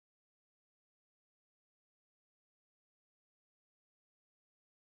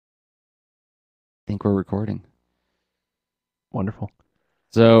think we're recording. Wonderful.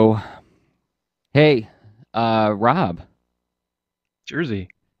 So, hey, Rob, Jersey.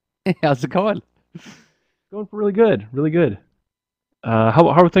 how's it going? Going for really good. Really good. How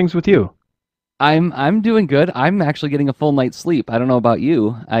are things with you? I'm doing good. I'm actually getting a full night's sleep. I don't know about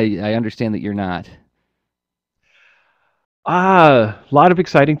you. I understand that you're not. A lot of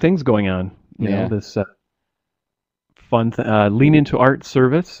exciting things going on. Yeah. This fun lean into art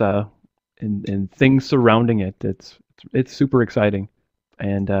service and things surrounding it. It's super exciting.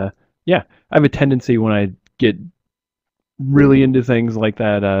 And yeah, I have a tendency when I get really into things like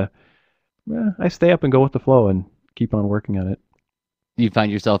that, I stay up and go with the flow and keep on working on it. You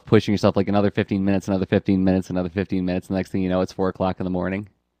find yourself pushing yourself like another 15 minutes, another 15 minutes, another 15 minutes. The next thing you know, it's 4 o'clock in the morning.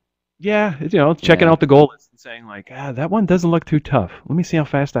 Yeah, checking Yeah. out the goal list and saying like, that one doesn't look too tough. Let me see how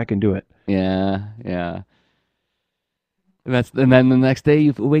fast I can do it. Yeah. Yeah. And then the next day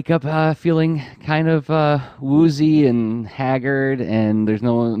you wake up feeling kind of woozy and haggard, and there's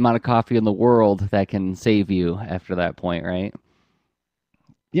no amount of coffee in the world that can save you after that point, right?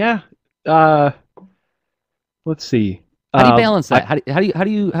 Yeah. Uh, let's see. How do you balance I that? How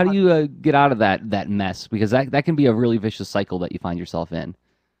do you get out of that mess? Because that can be a really vicious cycle that you find yourself in.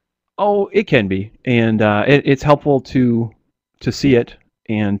 Oh, it can be, and it's helpful to see it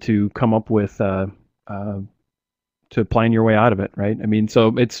and to come up with uh, to plan your way out of it, right? I mean,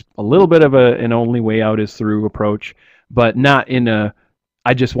 so it's a little bit of an only way out is through approach, but not in a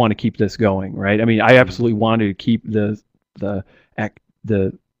I just want to keep this going, right? I mean, I Mm. absolutely want to keep the the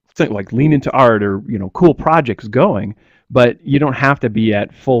thing like lean into art or cool projects going, but you don't have to be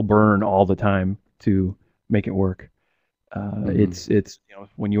at full burn all the time to make it work. Mm. It's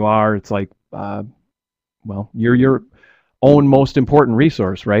when you are, it's like well, you're your own most important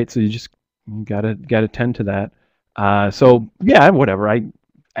resource, right? So you gotta tend to that. So yeah, whatever. I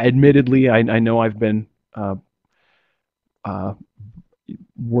admittedly, I know I've been uh, uh,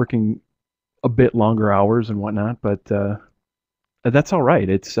 working a bit longer hours and whatnot, but that's all right.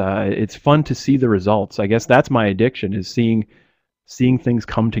 It's fun to see the results. I guess that's my addiction is seeing things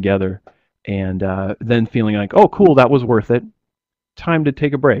come together, and then feeling like, oh, cool, that was worth it. Time to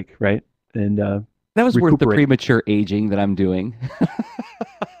take a break, right? And That was worth the recuperate. premature aging that I'm doing.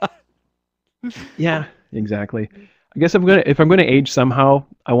 Yeah, exactly. I guess if I'm gonna age somehow,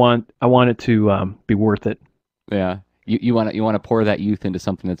 I want it to be worth it. Yeah. You want to pour that youth into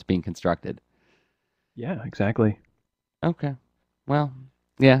something that's being constructed. Yeah, exactly. Okay. Well,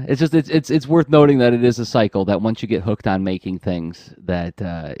 yeah, it's worth noting that it is a cycle that once you get hooked on making things that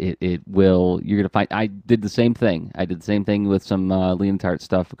it will you're gonna find I did the same thing. I did the same thing with some leotard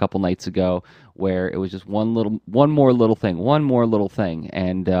stuff a couple nights ago where it was just one more little thing, one more little thing,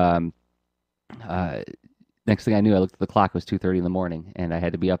 and uh, next thing I knew, I looked at the clock. It was 2:30 in the morning, and I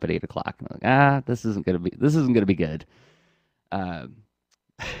had to be up at 8 o'clock. And I'm like, this isn't gonna be good. Um,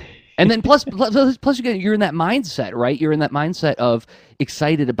 and then plus you're in that mindset, right? You're in that mindset of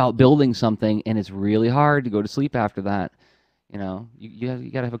excited about building something, and it's really hard to go to sleep after that. You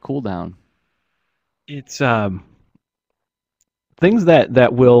got to have a cool down. It's things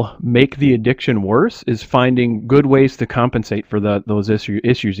that will make the addiction worse is finding good ways to compensate for those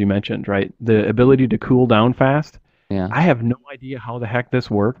issues you mentioned, right? The ability to cool down fast. Yeah. I have no idea how the heck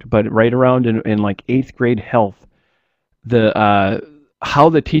this worked, but right around in like eighth grade health, the how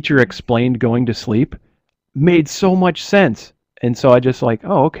the teacher explained going to sleep made so much sense. And so I just like,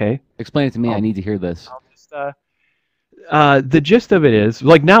 oh, okay. Explain it to me. I I'll, need to hear this. I'll just the gist of it is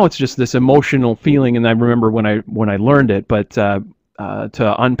like now it's just this emotional feeling, and I remember when I learned it, but to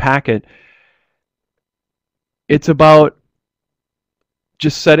unpack it, it's about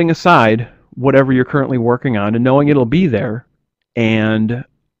just setting aside whatever you're currently working on and knowing it'll be there, and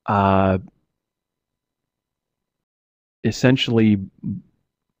uh, essentially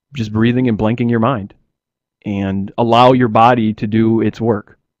just breathing and blanking your mind and allow your body to do its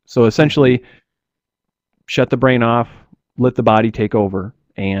work. So essentially, shut the brain off, let the body take over,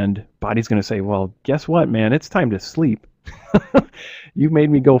 and body's going to say, "Well, guess what, man? It's time to sleep. You made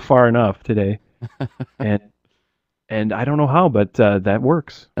me go far enough today." And and I don't know how, but that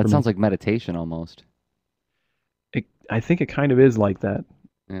works That for sounds me. like meditation almost. I think it kind of is like that,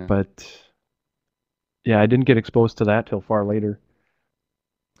 Yeah. but yeah, I didn't get exposed to that till far later.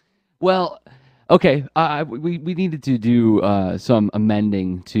 Well, okay. We needed to do some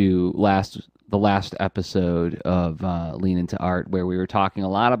amending to the last episode of Lean into Art, where we were talking a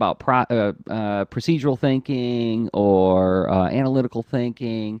lot about procedural thinking or analytical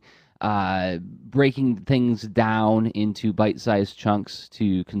thinking. breaking things down into bite-sized chunks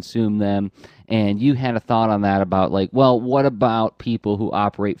to consume them. And you had a thought on that about like, well, what about people who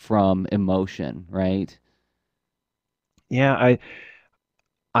operate from emotion, right? Yeah,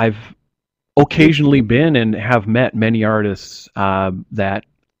 I've occasionally been and have met many artists that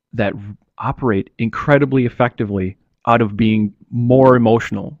operate incredibly effectively out of being more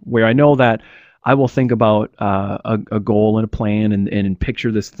emotional. Where I know that I will think about a goal and a plan and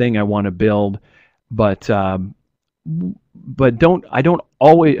picture this thing I want to build, but don't I don't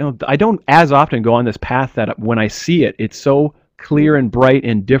always I don't as often go on this path that when I see it, it's so clear and bright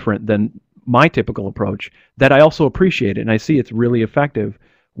and different than my typical approach that I also appreciate it, and I see it's really effective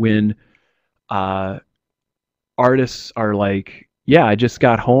when uh, artists are like, yeah, I just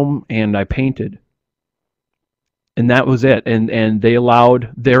got home and I painted, and that was it, and they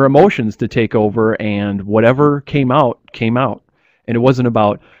allowed their emotions to take over, and whatever came out, and it wasn't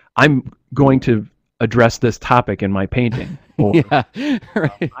about I'm going to address this topic in my painting, or Yeah,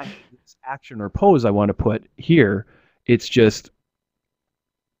 right. I have this action or pose I want to put here. It's just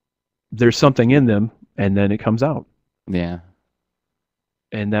there's something in them, and then it comes out, Yeah.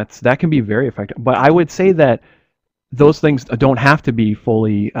 and that can be very effective. But I would say that those things don't have to be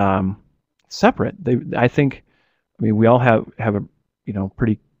fully separate. I think, I mean, we all have a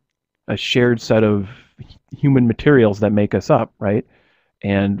pretty a shared set of human materials that make us up, right?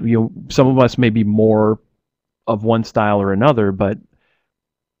 And some of us may be more of one style or another, but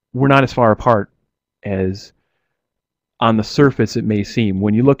we're not as far apart as on the surface it may seem.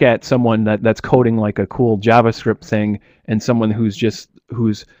 When you look at someone that's coding like a cool JavaScript thing, and someone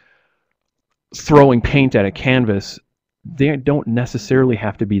who's throwing paint at a canvas, they don't necessarily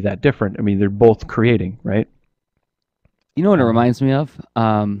have to be that different. I mean, they're both creating, right? You know what it reminds me of?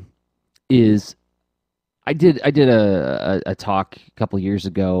 Is I did a talk a couple years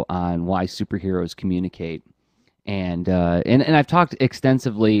ago on why superheroes communicate, and I've talked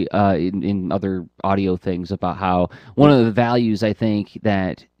extensively in other audio things about how one of the values I think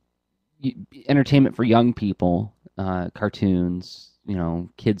that entertainment for young people, cartoons,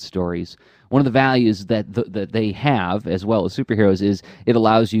 kids stories. One of the values that they have, as well as superheroes, is it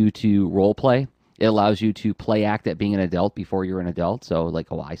allows you to role play. It allows you to play act at being an adult before you're an adult. So, like,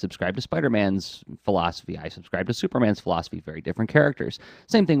 oh, I subscribe to Spider-Man's philosophy. I subscribe to Superman's philosophy. Very different characters.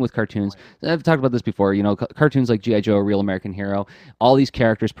 Same thing with cartoons. I've talked about this before. Cartoons like G.I. Joe, Real American Hero. All these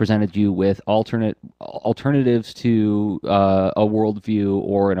characters presented you with alternatives to a worldview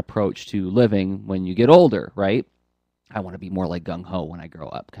or an approach to living when you get older, right? I want to be more like gung ho when I grow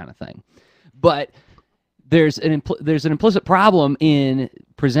up, kind of thing. But there's an implicit problem in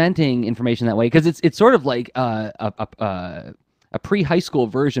presenting information that way, because it's sort of like a pre-high school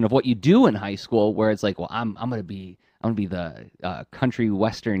version of what you do in high school, where it's like, well, I'm gonna be the country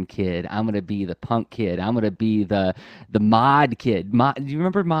western kid. I'm gonna be the punk kid. I'm gonna be the mod kid. Do you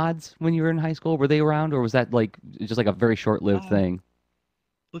remember mods when you were in high school? Were they around, or was that like just like a very short-lived thing?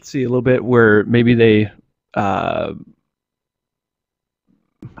 Let's see a little bit where maybe they.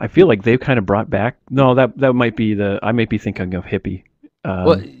 I feel like they've kind of brought back. No, that might be I might be thinking of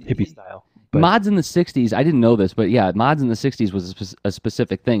Well, hippie style. But mods in the 60s, I didn't know this, but yeah, mods in the 60s was a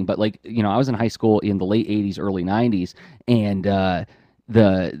specific thing. But like, I was in high school in the late 80s, early 90s, and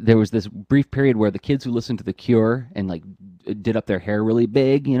there was this brief period where the kids who listened to The Cure and like did up their hair really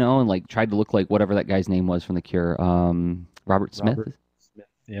big, and like tried to look like whatever that guy's name was from The Cure, Robert Smith. Robert Smith,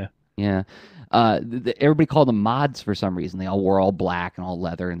 yeah. Yeah. Everybody called them mods for some reason. They all wore all black and all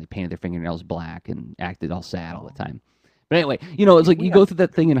leather, and they painted their fingernails black and acted all sad all the time. But anyway, it's like you go through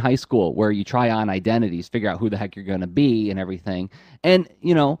that thing in high school where you try on identities, figure out who the heck you're going to be and everything. And,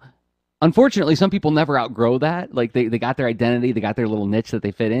 unfortunately, some people never outgrow that. Like they got their identity, they got their little niche that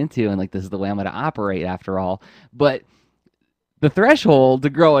they fit into, and like, this is the way I'm going to operate after all. But the threshold to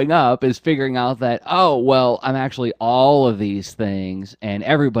growing up is figuring out that, oh, well, I'm actually all of these things, and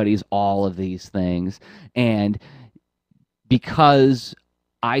everybody's all of these things. And because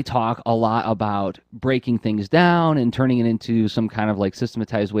I talk a lot about breaking things down and turning it into some kind of like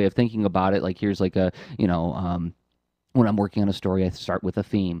systematized way of thinking about it, like here's like when I'm working on a story, I start with a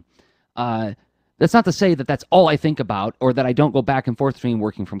theme. That's not to say that that's all I think about, or that I don't go back and forth between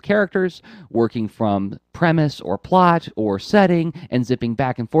working from characters, working from premise or plot or setting, and zipping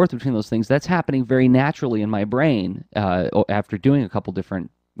back and forth between those things. That's happening very naturally in my brain after doing a couple different,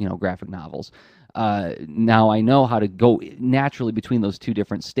 graphic novels. Now I know how to go naturally between those two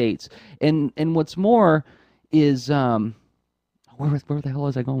different states. And what's more is, where the hell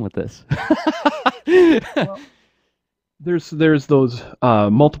was I going with this? Well, there's those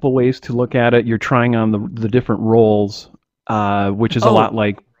multiple ways to look at it. You're trying on the different roles, which is a lot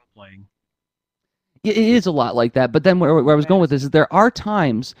like role playing. It is a lot like that. But then where I was going with this is there are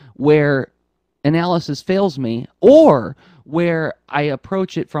times where analysis fails me, or where I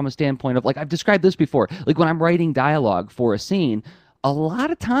approach it from a standpoint of, like, I've described this before, like when I'm writing dialogue for a scene, a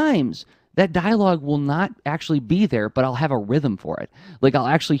lot of times that dialogue will not actually be there, but I'll have a rhythm for it. Like I'll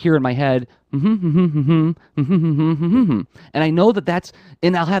actually hear in my head, and I know that that's,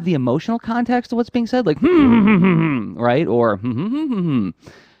 and I'll have the emotional context of what's being said, like, right, or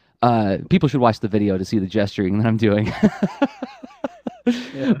people should watch the video to see the gesturing that I'm doing.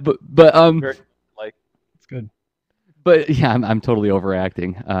 Yeah. But Very, like, it's good. but yeah, I'm totally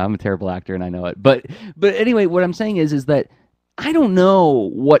overacting. I'm a terrible actor, and I know it. But anyway, what I'm saying is that I don't know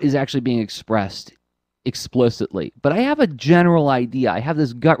what is actually being expressed explicitly, but I have a general idea. I have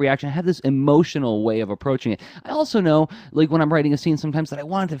this gut reaction. I have this emotional way of approaching it. I also know, like when I'm writing a scene, sometimes that I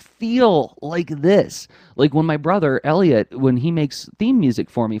want it to feel like this. Like when my brother Elliot, when he makes theme music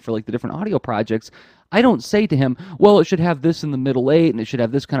for me for like the different audio projects, I don't say to him, well, it should have this in the middle eight, and it should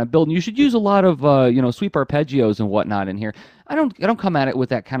have this kind of build, and you should use a lot of sweep arpeggios and whatnot in here. I don't come at it with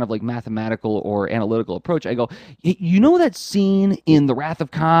that kind of like mathematical or analytical approach. I go, you know that scene in The Wrath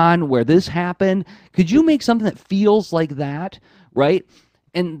of Khan where this happened? Could you make something that feels like that, right?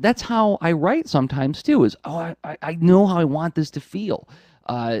 And that's how I write sometimes too. Is I know how I want this to feel.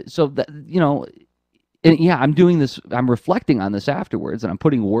 So that and yeah, I'm doing this. I'm reflecting on this afterwards, and I'm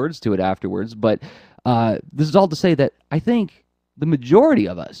putting words to it afterwards. But this is all to say that I think the majority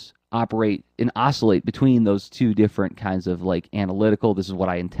of us operate and oscillate between those two different kinds of like analytical. This is what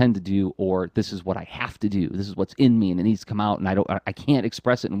I intend to do, or this is what I have to do. This is what's in me, and it needs to come out. And I can't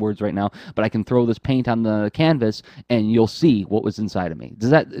express it in words right now, but I can throw this paint on the canvas, and you'll see what was inside of me. Does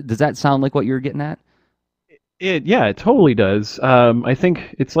that sound like what you're getting at? Yeah, it totally does. I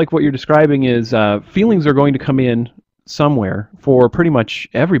think it's like what you're describing is feelings are going to come in somewhere for pretty much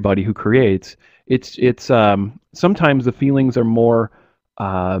everybody who creates. It's sometimes the feelings are more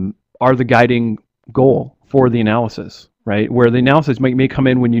are the guiding goal for the analysis, right? Where the analysis may come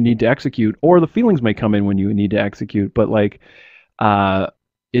in when you need to execute, or the feelings may come in when you need to execute. But like, uh,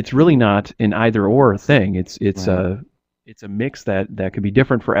 it's really not an either or thing. It's Right. it's a mix that could be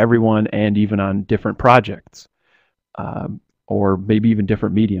different for everyone, and even on different projects, or maybe even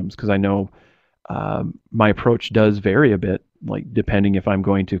different mediums. Because I know my approach does vary a bit, like depending if I'm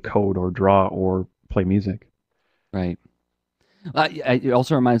going to code or draw or play music. Right. It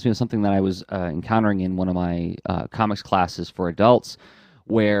also reminds me of something that I was encountering in one of my comics classes for adults,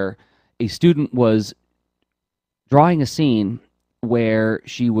 where a student was drawing a scene where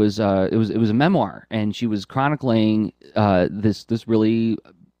she was it was a memoir, and she was chronicling this really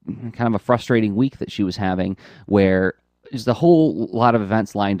kind of a frustrating week that she was having, where just a whole lot of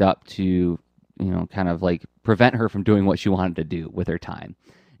events lined up to kind of like prevent her from doing what she wanted to do with her time.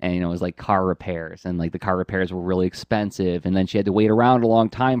 And it was like car repairs, and like the car repairs were really expensive, and then she had to wait around a long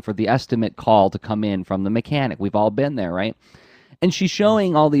time for the estimate call to come in from the mechanic. We've all been there, right? And she's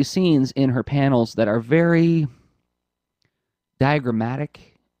showing all these scenes in her panels that are very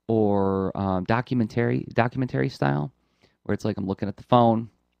diagrammatic, or documentary style, where it's like I'm looking at the phone,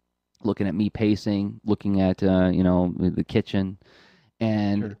 looking at me pacing, looking at the kitchen,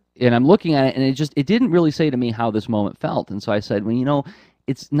 and Sure. and I'm looking at it, and it didn't really say to me how this moment felt. And so I said, well,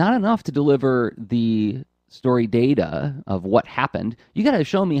 it's not enough to deliver the story data of what happened. You got to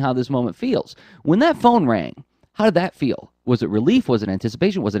show me how this moment feels. When that phone rang, how did that feel? Was it relief? Was it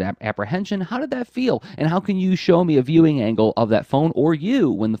anticipation? Was it apprehension? How did that feel? And how can you show me a viewing angle of that phone, or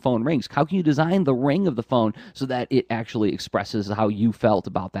you, when the phone rings? How can you design the ring of the phone so that it actually expresses how you felt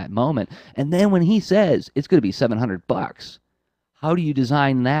about that moment? And then when he says it's going to be $700, how do you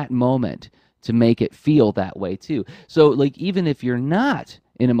design that moment to make it feel that way too? So like, even if you're not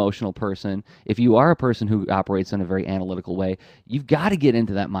an emotional person, if you are a person who operates in a very analytical way, you've got to get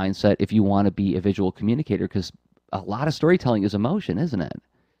into that mindset if you want to be a visual communicator, because a lot of storytelling is emotion, isn't it?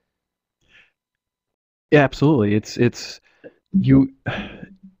 Yeah, absolutely. You.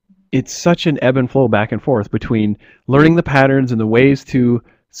 It's such an ebb and flow back and forth between learning the patterns and the ways to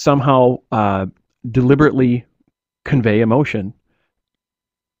somehow deliberately convey emotion,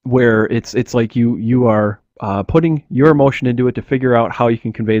 where it's like you are putting your emotion into it to figure out how you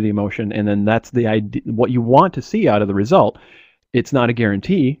can convey the emotion, and then that's the idea, what you want to see out of the result. It's not a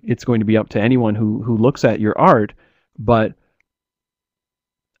guarantee. It's going to be up to anyone who looks at your art, but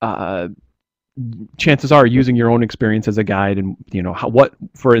uh, chances are, using your own experience as a guide, and what,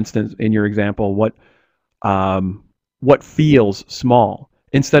 for instance, in your example, what feels small,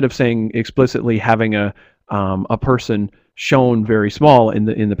 instead of saying explicitly, having a person shown very small in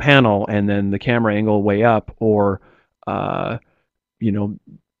the panel, and then the camera angle way up, or uh, you know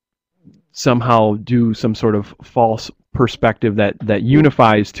somehow do some sort of false perspective that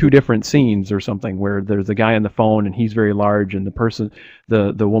unifies two different scenes or something, where there's a guy on the phone and he's very large, and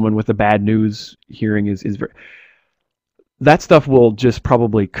the woman with the bad news hearing is very, that stuff will just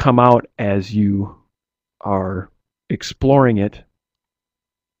probably come out as you are exploring it,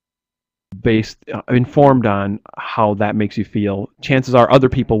 informed on how that makes you feel. Chances are other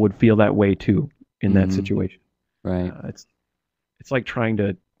people would feel that way too in that situation. Right. It's like trying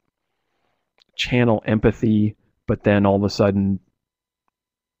to channel empathy, but then all of a sudden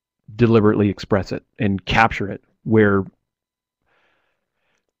deliberately express it and capture it, where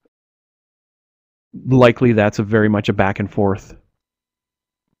likely that's very much a back and forth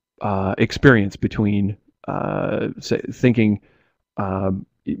experience between thinking,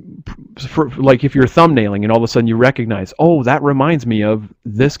 like if you're thumbnailing and all of a sudden you recognize, oh, that reminds me of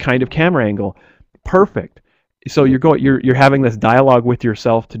this kind of camera angle. Perfect. So you're having this dialogue with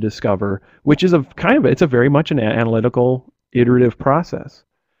yourself to discover, which is it's a very much an analytical, iterative process.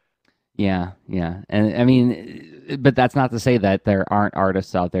 Yeah, yeah. And I mean, but that's not to say that there aren't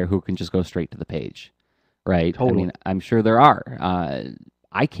artists out there who can just go straight to the page, right? Totally. I mean, I'm sure there are.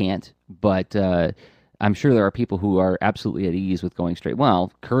 I can't, but I'm sure there are people who are absolutely at ease with going straight.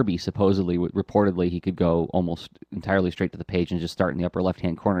 Well, Kirby supposedly, reportedly, he could go almost entirely straight to the page and just start in the upper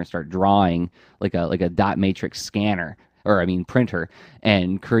left-hand corner and start drawing like a dot matrix scanner, or I mean printer,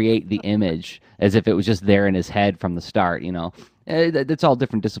 and create the image as if it was just there in his head from the start. It's all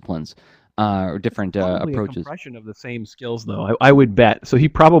different disciplines or different Probably approaches. a compression of the same skills, though. I would bet. So he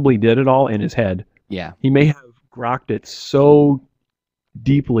probably did it all in his head. Yeah, He may have grokked it so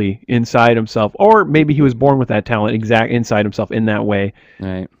deeply inside himself, or maybe he was born with that talent inside himself in that way.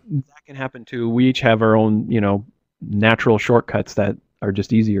 right. That can happen too. We each have our own, natural shortcuts that are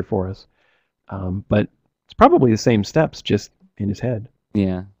just easier for us. But it's probably the same steps, just in his head.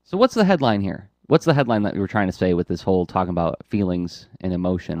 Yeah. So what's the headline here? What's the headline that we were trying to say with this whole talking about feelings and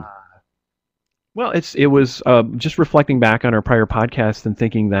emotion? Well, it was just reflecting back on our prior podcast and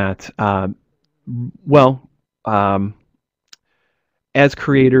thinking that, as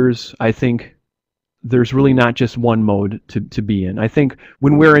creators, I think there's really not just one mode to be in. I think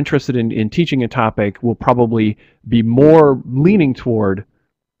when we're interested in teaching a topic, we'll probably be more leaning toward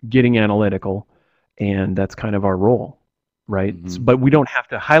getting analytical, and that's kind of our role, right? Mm-hmm. But we don't have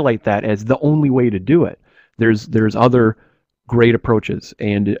to highlight that as the only way to do it. There's other great approaches,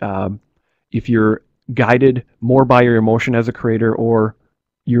 and if you're guided more by your emotion as a creator or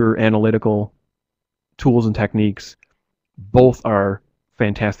your analytical tools and techniques, both are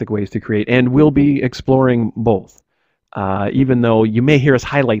fantastic ways to create, and we'll be exploring both, even though you may hear us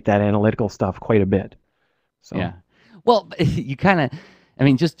highlight that analytical stuff quite a bit. So. Yeah. Well, you kind of, I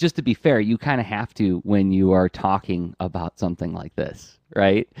mean, just to be fair, you kind of have to when you are talking about something like this,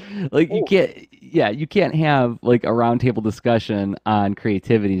 right? Like you can't have like a roundtable discussion on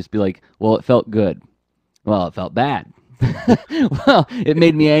creativity. Just be like, well, it felt good. Well, it felt bad. Well, it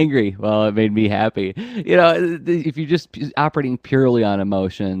made me angry. Well, it made me happy. If you're just operating purely on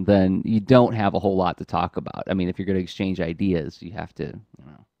emotion, then you don't have a whole lot to talk about. I mean, if you're going to exchange ideas, you have to,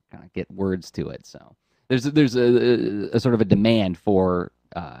 kind of get words to it. So there's a sort of a demand for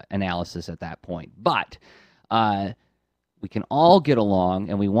analysis at that point. But we can all get along,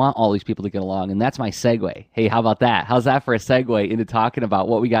 and we want all these people to get along, and that's my segue. Hey, how about that? How's that for a segue into talking about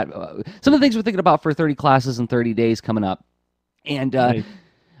what we got? Some of the things we're thinking about for 30 classes in 30 days coming up. And Right.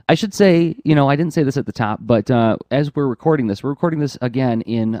 I should say, I didn't say this at the top, but as we're recording this again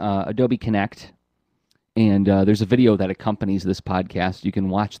in Adobe Connect. And there's a video that accompanies this podcast. You can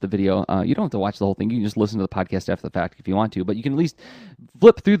watch the video. You don't have to watch the whole thing. You can just listen to the podcast after the fact if you want to. But you can at least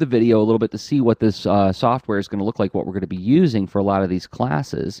flip through the video a little bit to see what this software is going to look like, what we're going to be using for a lot of these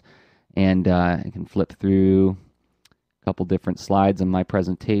classes. And I can flip through a couple different slides in my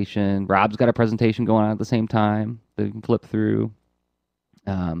presentation. Rob's got a presentation going on at the same time that you can flip through.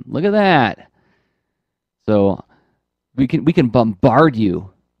 Look at that. So we can bombard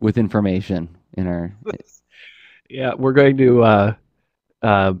you with information in our. Yeah, we're going to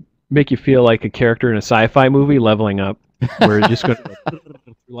make you feel like a character in a sci-fi movie leveling up. We're just going to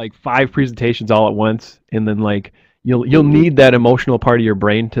like 5 presentations all at once, and then like you'll need that emotional part of your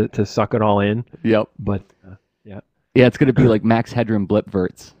brain to suck it all in. Yep. But yeah, it's going to be like Max Headroom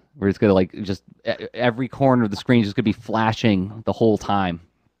blipverts, where it's going to like just every corner of the screen is just going to be flashing the whole time,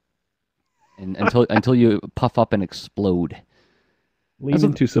 and until you puff up and explode. Lean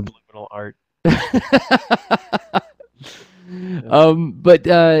into subliminal art.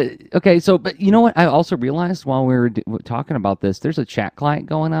 Okay, but you know what I also realized while we were talking about this, there's a chat client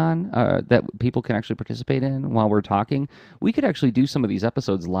going on that people can actually participate in while we're talking. We could actually do some of these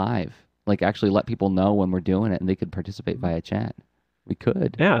episodes live, like actually let people know when we're doing it, and they could participate via chat. We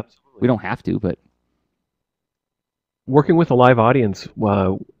could. Yeah, We absolutely. don't have to, but Working with a live audience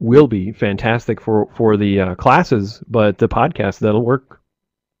will be fantastic for the classes, but the podcast that'll work.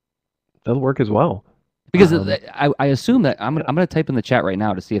 That'll work as well. because Um, I assume that yeah. I'm gonna type in the chat right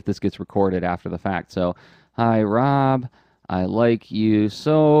now to see if this gets recorded after the fact. So, hi Rob, I like you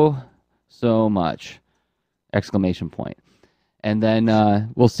so much! Exclamation point. And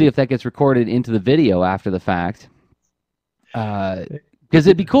then we'll see if that gets recorded into the video after the fact. Because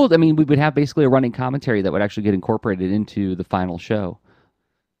it'd be cool. I mean, we would have basically a running commentary that would actually get incorporated into the final show.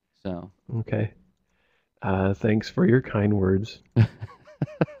 So Okay. Thanks for your kind words.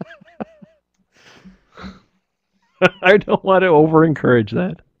 I don't want to over encourage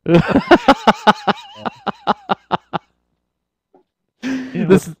that. You know,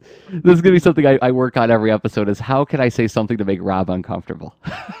 this is gonna be something I work on every episode. Is how can I say something to make Rob uncomfortable?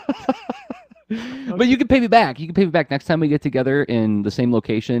 But you can pay me back. You can pay me back next time we get together in the same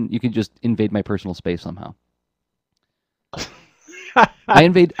location. You can just invade my personal space somehow. I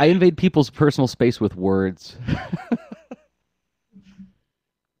invade people's personal space with words.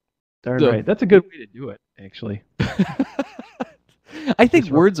 darn So- right. That's a good way to do it, actually. I think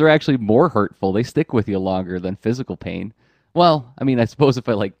Just words are actually more hurtful. They stick with you longer than physical pain. Well, I mean, I suppose if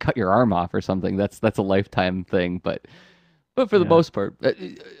I like cut your arm off or something, that's a lifetime thing. But for the Yeah. most part,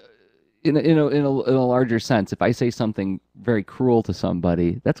 in a larger sense, if I say something very cruel to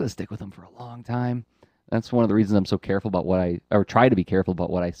somebody, that's gonna stick with them for a long time. That's one of the reasons I'm so careful about or try to be careful about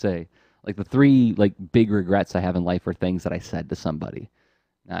what I say. Like the three like big regrets I have in life are things that I said to somebody,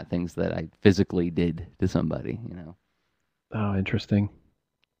 not things that I physically did to somebody. Oh, interesting.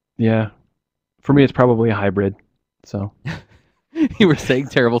 Yeah. For me, it's probably a hybrid. So, You were saying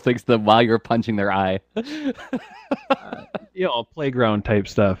terrible things to them while you were punching their eye. playground type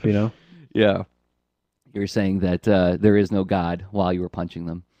stuff, Yeah. You were saying that there is no God while you were punching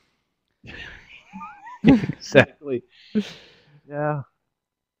them. Exactly. Yeah.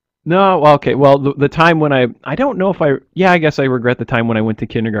 No, well, okay. Well, the time when I don't know if I guess I regret the time when I went to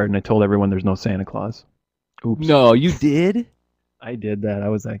kindergarten. I told everyone there's no Santa Claus. Oops. No, you did? I did that. I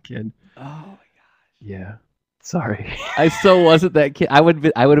was that kid. Oh my God. Yeah. Sorry. I so wasn't that kid. I would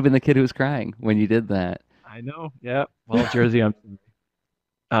have been the kid who was crying when you did that. I know. Yeah. Well, Jersey, I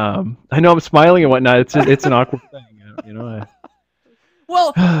know I'm smiling and whatnot. It's an awkward thing,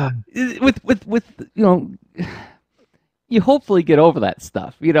 Well, with you hopefully get over that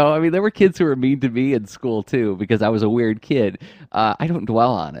stuff. I mean, there were kids who were mean to me in school too because I was a weird kid. I don't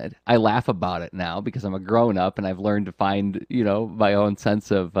dwell on it. I laugh about it now because I'm a grown up and I've learned to find, my own sense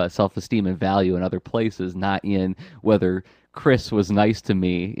of self-esteem and value in other places, not in whether Chris was nice to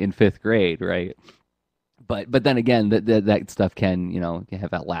me in 5th grade, right? But then again, that stuff can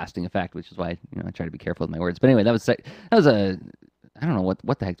have that lasting effect, which is why I try to be careful with my words. But anyway, that was a I don't know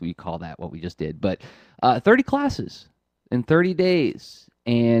what the heck do we call that? What we just did, but 30 classes in 30 days,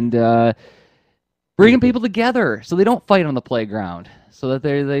 and bringing people together so they don't fight on the playground, so that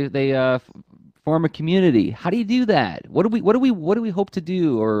they form a community. How do you do that? What do we hope to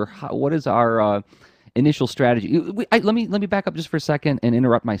do, or what is our initial strategy? Let me back up just for a second and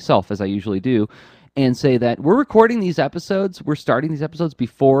interrupt myself as I usually do, and say that we're recording these episodes. We're starting these episodes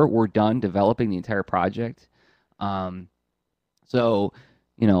before we're done developing the entire project. So,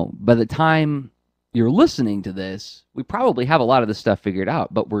 by the time you're listening to this, we probably have a lot of this stuff figured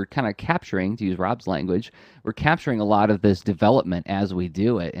out, but we're kind of capturing, to use Rob's language, we're capturing a lot of this development as we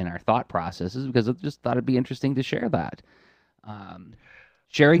do it in our thought processes because I just thought it'd be interesting to share that.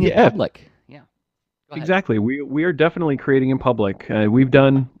 Sharing in public. Yeah. Go ahead. Exactly. We are definitely creating in public. We've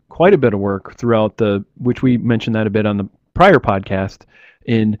done quite a bit of work throughout which we mentioned that a bit on the prior podcast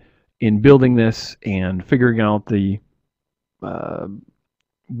in building this and figuring out the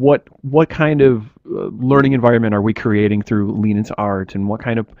what kind of learning environment are we creating through Lean into Art, and what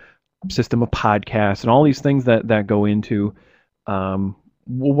kind of system of podcasts and all these things that go into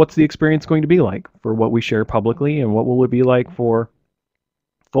what's the experience going to be like for what we share publicly, and what will it be like for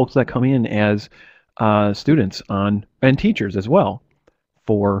folks that come in as students and teachers as well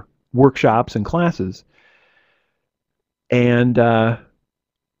for workshops and classes. And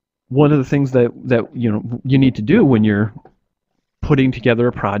one of the things that you need to do when you're putting together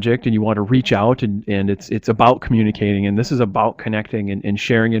a project and you want to reach out, and it's about communicating, and this is about connecting and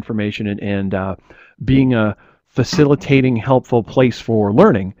sharing information and being a facilitating, helpful place for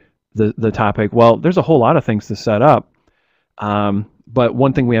learning the topic. Well, there's a whole lot of things to set up. But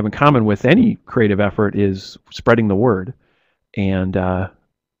one thing we have in common with any creative effort is spreading the word. And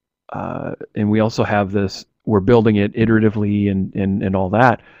we also have this, we're building it iteratively and all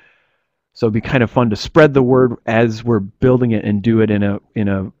that. So it'd be kind of fun to spread the word as we're building it and do it in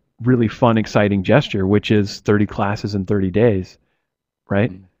a really fun, exciting gesture, which is 30 classes in 30 days,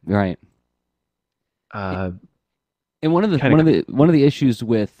 right? Right. Uh, And one of the kind of one of the issues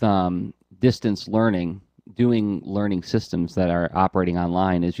with distance learning, doing learning systems that are operating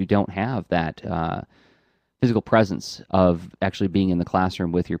online, is you don't have that physical presence of actually being in the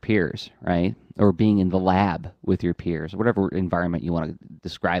classroom with your peers, right? Or being in the lab with your peers, whatever environment you want to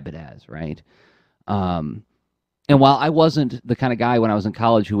describe it as, right? Um, and while I wasn't the kind of guy when I was in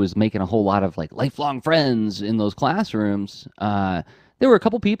college who was making a whole lot of like lifelong friends in those classrooms, there were a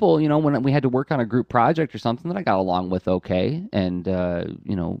couple people, when we had to work on a group project or something that I got along with okay, and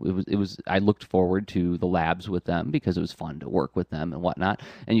it was I looked forward to the labs with them because it was fun to work with them and whatnot,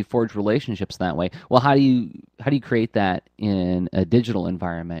 and you forge relationships that way. Well, how do you create that in a digital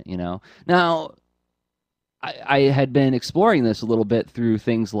environment? Now. I had been exploring this a little bit through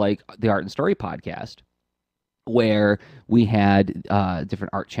things like the Art and Story podcast, where we had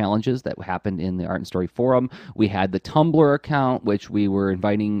different art challenges that happened in the Art and Story forum. We had the Tumblr account, which we were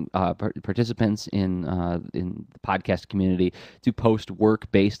inviting participants in the podcast community to post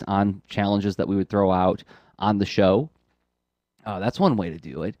work based on challenges that we would throw out on the show. That's one way to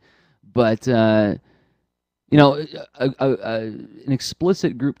do it. But an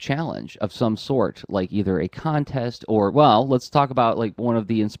explicit group challenge of some sort, like either a contest or, well, let's talk about like one of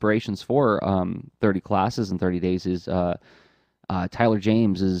the inspirations for 30 classes in 30 days is Tyler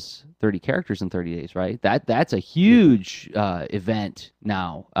James's 30 characters in 30 days, right? That's a huge event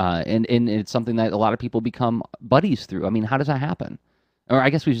now, and it's something that a lot of people become buddies through. I mean, how does that happen? Or I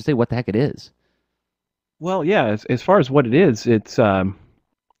guess we should say what the heck it is. Well, yeah. As far as what it is, it's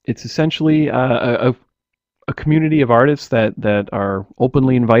essentially a community of artists that are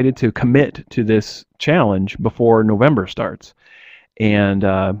openly invited to commit to this challenge before November starts.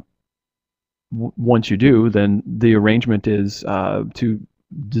 And once you do, then the arrangement is to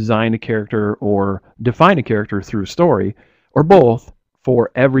design a character or define a character through story, or both,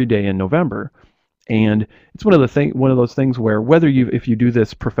 for every day in November. And it's one of those things where whether if you do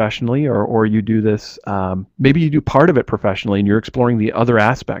this professionally or you do this, maybe you do part of it professionally and you're exploring the other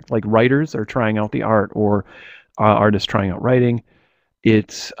aspect, like writers are trying out the art or artists trying out writing.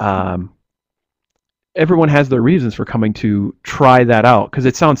 It's everyone has their reasons for coming to try that out, because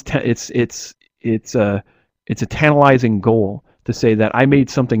it sounds it's a tantalizing goal to say that I made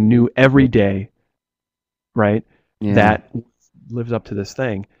something new every day, right? Yeah. That lives up to this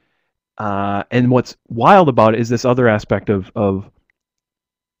thing. And what's wild about it is this other aspect of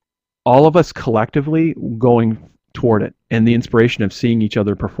all of us collectively going toward it, and the inspiration of seeing each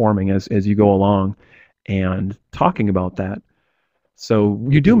other performing as you go along and talking about that. So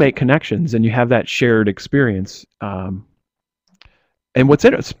you do make connections and you have that shared experience. And what's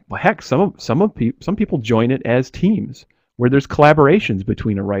in it? Heck, some people join it as teams where there's collaborations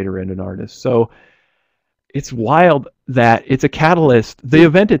between a writer and an artist. So it's wild that it's a catalyst. The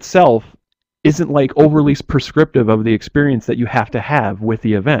event itself isn't like overly prescriptive of the experience that you have to have with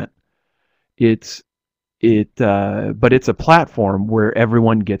the event. But it's a platform where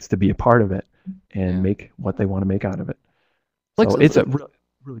everyone gets to be a part of it and make what they want to make out of it. So it's a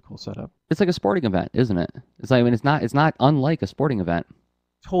really cool setup. It's like a sporting event, isn't it? It's like, I mean, it's not unlike a sporting event.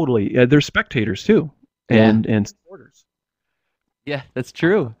 Totally. There's spectators too, and supporters. Yeah, that's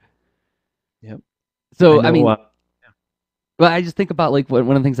true. Yep. So I mean, well, I just think about like one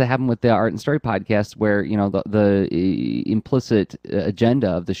of the things that happened with the Art and Story podcast, where the implicit agenda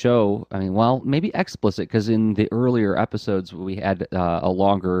of the show. I mean, well, maybe explicit, because in the earlier episodes we had a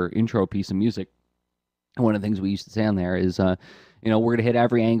longer intro piece of music. And one of the things we used to say on there is, we're going to hit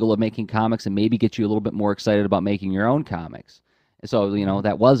every angle of making comics and maybe get you a little bit more excited about making your own comics. So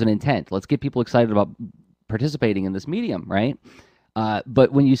that was an intent. Let's get people excited about participating in this medium, right?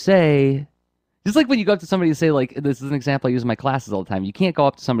 But when you say, just like when you go up to somebody and say, like, this is an example I use in my classes all the time. You can't go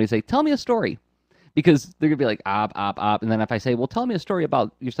up to somebody and say, tell me a story, because they're going to be like, op. And then if I say, well, tell me a story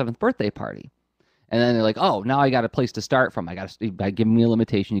about your 7th birthday party. And then they're like, oh, now I got a place to start from. By giving me a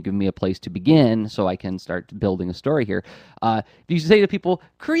limitation, you give me a place to begin so I can start building a story here. You say to people,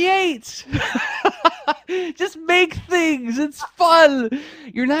 create! Just make things. It's fun.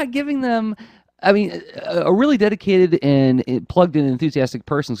 You're not giving them, I mean, a really dedicated and plugged in enthusiastic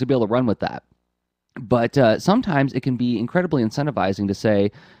person is going to be able to run with that. But sometimes it can be incredibly incentivizing to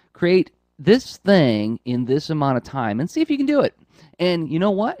say, create this thing in this amount of time and see if you can do it. And you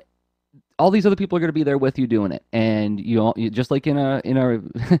know what? All these other people are going to be there with you doing it. And you just like in a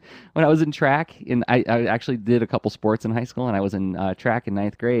when I was in track, and I actually did a couple sports in high school, and I was in track in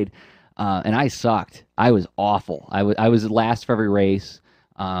 9th grade, and I sucked. I was awful. I was last for every race.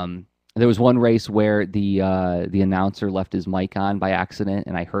 There There was one race where the announcer left his mic on by accident,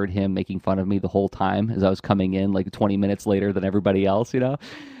 and I heard him making fun of me the whole time as I was coming in, like 20 minutes later than everybody else, you know.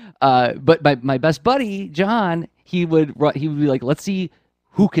 But my best buddy John, he would be like, let's see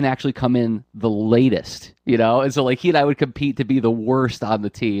who can actually come in the latest, you know. And so like he and I would compete to be the worst on the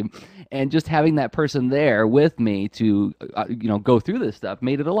team, and just having that person there with me to go through this stuff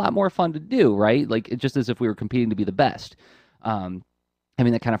made it a lot more fun to do, right? Like it just as if we were competing to be the best. Um,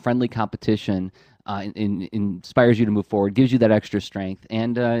 Having that kind of friendly competition inspires you to move forward, gives you that extra strength,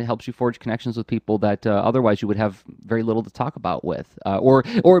 and helps you forge connections with people that otherwise you would have very little to talk about with,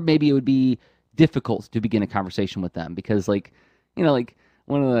 or maybe it would be difficult to begin a conversation with them because, like, like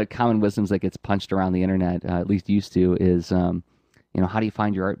one of the common wisdoms that gets punched around the internet, at least used to, is how do you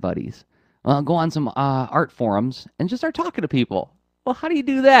find your art buddies? Well, go on some art forums and just start talking to people. Well, how do you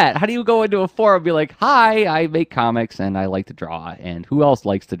do that? How do you go into a forum and be like, "Hi, I make comics and I like to draw, and who else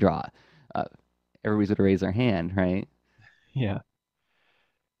likes to draw?" Uh, Everybody's going to raise their hand, right? Yeah.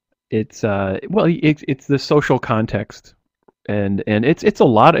 It's well, it's the social context, and it's a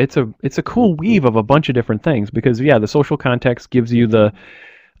lot. It's a cool weave of a bunch of different things because yeah, the social context gives you the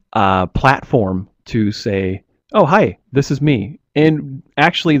platform to say, "Oh, hi, this is me." And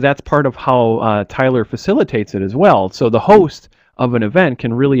actually, that's part of how Tyler facilitates it as well. So the host of an event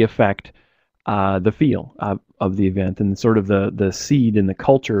can really affect the feel of the event and sort of the seed and the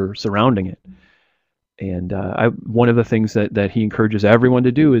culture surrounding it. And one of the things that he encourages everyone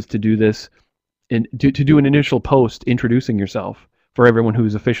to do is to do this, to do an initial post introducing yourself for everyone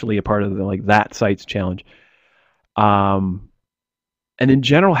who's officially a part of like that site's challenge. Um, and in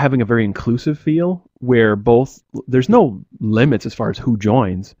general, having a very inclusive feel where there's no limits as far as who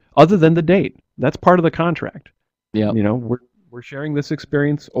joins, other than the date. That's part of the contract. Yeah. We're sharing this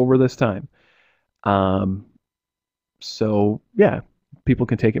experience over this time. Um, so yeah, people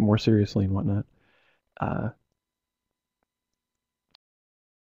can take it more seriously and whatnot. Uh,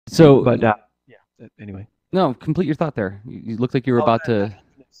 So, but yeah. Anyway. no, complete your thought there. You looked like you were Oh, about to.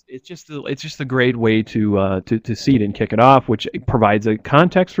 it's just a great way to seed and kick it off, which provides a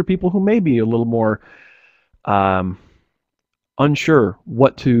context for people who may be a little more um, unsure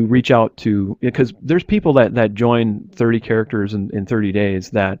what to reach out to, because there's people that join 30 characters in 30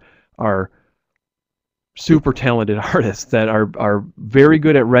 days that are super talented artists that are very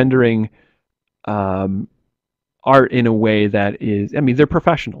good at rendering um, art in a way that is, I mean, they're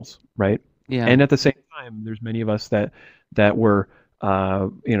professionals, right? Yeah. And at the same time, there's many of us that were,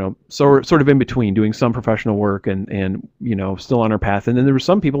 sort of in between, doing some professional work and still on our path. And then there were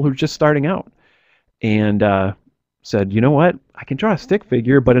some people who were just starting out and said, you know what, I can draw a stick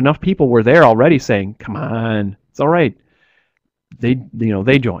figure, but enough people were there already saying, come on, it's all right. They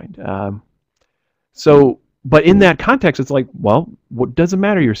joined. So, but in that context, it's like, well, what doesn't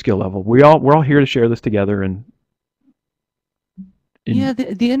matter your skill level? We're all here to share this together and. Yeah,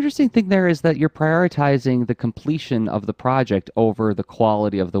 the interesting thing there is that you're prioritizing the completion of the project over the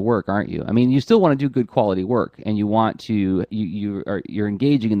quality of the work, aren't you? I mean, you still want to do good quality work, and you want to you're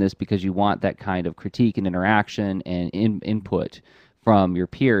engaging in this because you want that kind of critique and interaction and input from your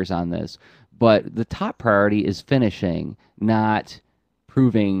peers on this. But the top priority is finishing, not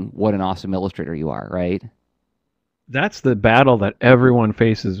proving what an awesome illustrator you are, right? That's the battle that everyone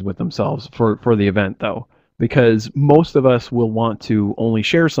faces with themselves for the event, though, because most of us will want to only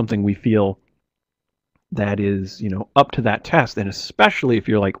share something we feel that is, up to that test, and especially if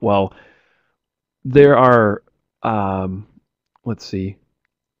you're like, well, there are, let's see,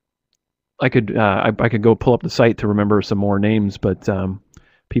 I could go pull up the site to remember some more names, but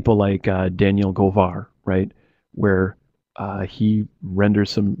people like Daniel Govar, right, where he renders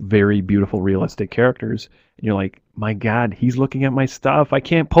some very beautiful, realistic characters, and you're like, my God, he's looking at my stuff. I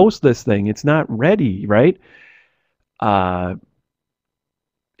can't post this thing; it's not ready, right? Uh,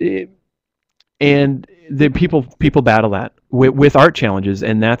 it, and the people battle that with art challenges,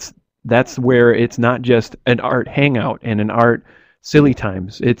 and that's where it's not just an art hangout and an art silly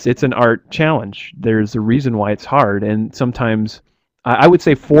times. It's an art challenge. There's a reason why it's hard, and sometimes I would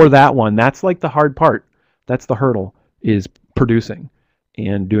say for that one, that's like the hard part. That's the hurdle, is producing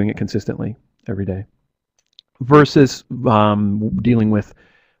and doing it consistently every day versus dealing with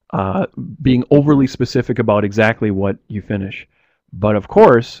being overly specific about exactly what you finish. But of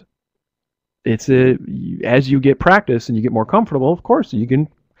course, as you get practice and you get more comfortable, of course you can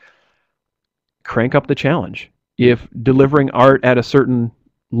crank up the challenge. If delivering art at a certain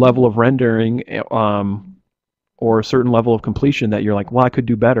level of rendering or a certain level of completion that you're like, well, I could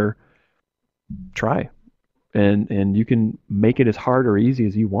do better, try, and you can make it as hard or easy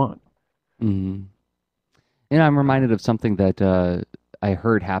as you want. Mm-hmm. I'm reminded of something that I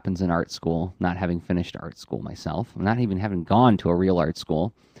heard happens in art school, not having finished art school myself, not even having gone to a real art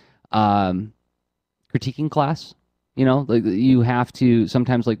school. Um, Critiquing class. You know, like you have to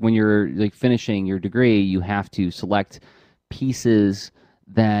sometimes, like when you're like finishing your degree, you have to select pieces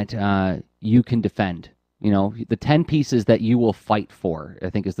that you can defend. You know, the 10 pieces that you will fight for, I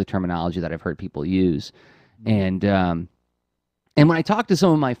think is the terminology that I've heard people use. And when I talk to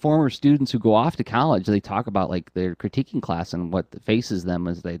some of my former students who go off to college, they talk about like their critiquing class and what faces them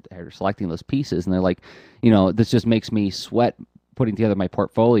as they are selecting those pieces. And they're like, you know, this just makes me sweat putting together my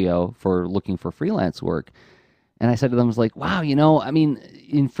portfolio for looking for freelance work. And I said to them, I was like, wow, you know, I mean,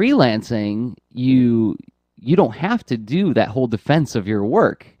 in freelancing, you don't have to do that whole defense of your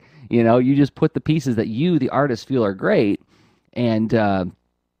work. You know, you just put the pieces that you, the artist, feel are great, and the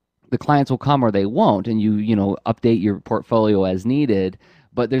clients will come or they won't, and you know, update your portfolio as needed.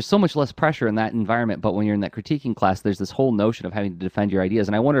 But there's so much less pressure in that environment. But when you're in that critiquing class, there's this whole notion of having to defend your ideas.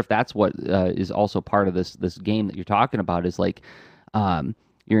 And I wonder if that's what is also part of this game that you're talking about, is like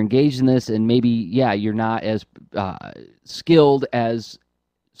you're engaged in this, and maybe, yeah, you're not as skilled as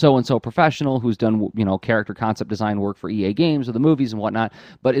so and so professional who's done, you know, character concept design work for EA games or the movies and whatnot.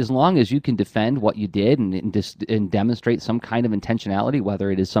 But as long as you can defend what you did and demonstrate some kind of intentionality, whether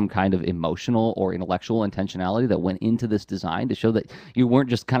it is some kind of emotional or intellectual intentionality that went into this design to show that you weren't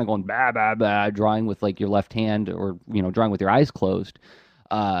just kind of going bah bah bah drawing with like your left hand, or, you know, drawing with your eyes closed,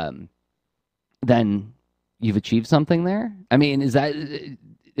 then you've achieved something there. I mean, is that,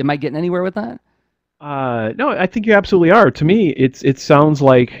 am I getting anywhere with that? No, I think you absolutely are. To me, it sounds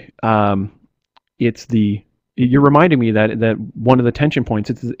like it's the you're reminding me that one of the tension points,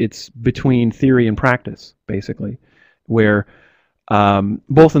 it's between theory and practice, basically, where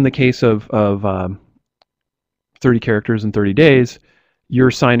both in the case of 30 characters in 30 days, you're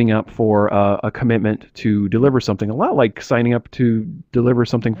signing up for a commitment to deliver something, a lot like signing up to deliver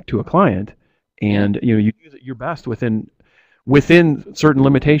something to a client, and you know, you do your best within certain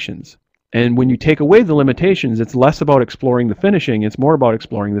limitations. And when you take away the limitations, it's less about exploring the finishing, it's more about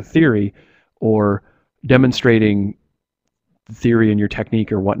exploring the theory, or demonstrating the theory in your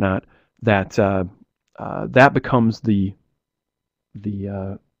technique or whatnot. That becomes the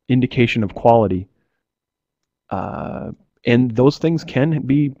indication of quality. And those things can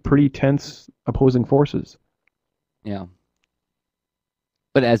be pretty tense opposing forces. Yeah.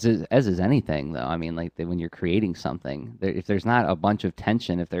 But as is anything, though, I mean, like when you're creating something, if there's not a bunch of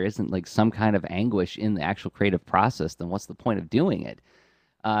tension, if there isn't like some kind of anguish in the actual creative process, then what's the point of doing it?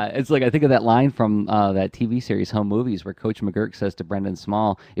 It's like I think of that line from that TV series Home Movies, where Coach McGurk says to Brendan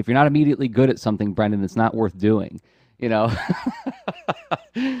Small, "If you're not immediately good at something, Brendan, it's not worth doing." You know,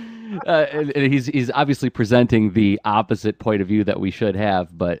 and he's obviously presenting the opposite point of view that we should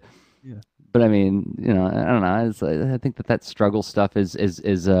have, but. Yeah. But I mean, you know, I don't know. I think that struggle stuff is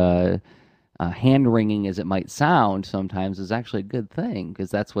hand wringing as it might sound sometimes, is actually a good thing, because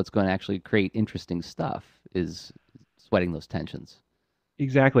that's what's going to actually create interesting stuff, is sweating those tensions.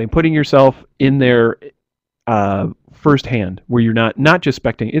 Exactly. And putting yourself in there firsthand, where you're not just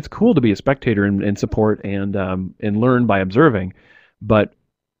spectating. It's cool to be a spectator and support and learn by observing, but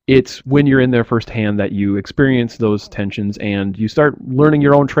it's when you're in there firsthand that you experience those tensions and you start learning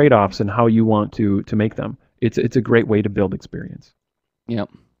your own trade-offs and how you want to make them. It's a great way to build experience. Yep.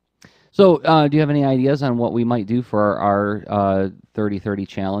 So, do you have any ideas on what we might do for our 30-30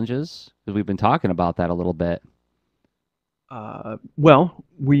 challenges? Because we've been talking about that a little bit. Well,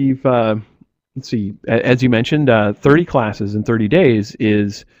 we've let's see, as you mentioned, 30 classes in 30 days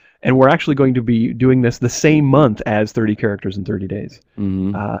is, and we're actually going to be doing this the same month as 30 characters in 30 days,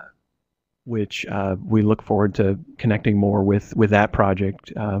 which we look forward to connecting more with that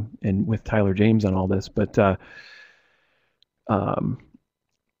project and with Tyler James on all this. But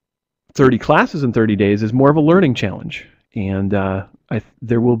 30 classes in 30 days is more of a learning challenge, and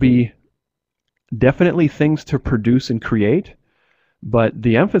there will be definitely things to produce and create, but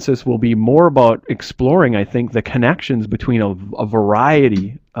the emphasis will be more about exploring, I think, the connections between a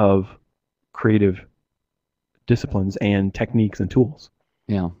variety of creative disciplines and techniques and tools.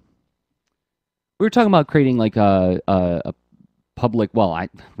 Yeah. We were talking about creating like a public, well, I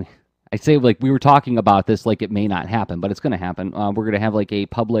say, like, we were talking about this like it may not happen, but it's going to happen. We're going to have like a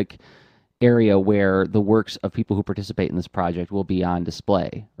public area where the works of people who participate in this project will be on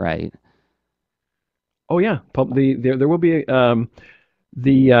display, right? Oh yeah, there will be right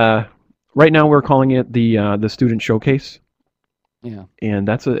now we're calling it the student showcase. Yeah, and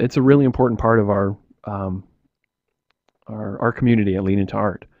it's a really important part of our community at Lean Into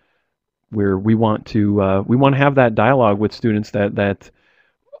Art, where we want to have that dialogue with students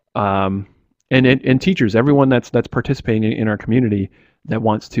and teachers, everyone that's participating in our community, that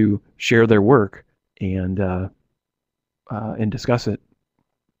wants to share their work and discuss it.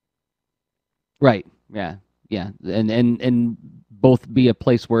 Right. Yeah. Yeah. And both be a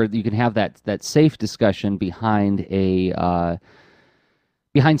place where you can have that safe discussion behind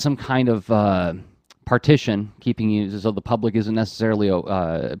behind some kind of partition, keeping you so the public isn't necessarily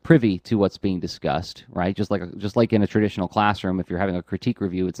privy to what's being discussed, right? Just like in a traditional classroom, if you're having a critique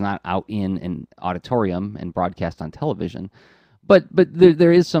review, it's not out in an auditorium and broadcast on television. But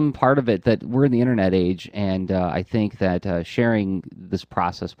there is some part of it that we're in the internet age, and I think that sharing this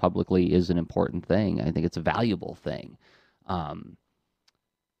process publicly is an important thing. I think it's a valuable thing. Um,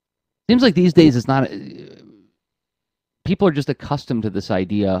 Seems like these days it's not. People are just accustomed to this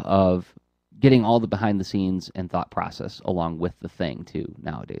idea of getting all the behind the scenes and thought process along with the thing too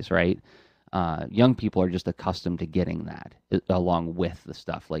nowadays, right? Young people are just accustomed to getting that along with the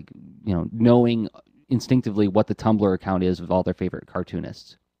stuff, like knowing instinctively what the Tumblr account is of all their favorite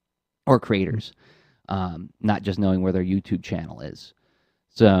cartoonists or creators, not just knowing where their YouTube channel is.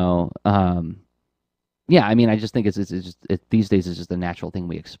 So yeah, I mean, I just think these days it's just a natural thing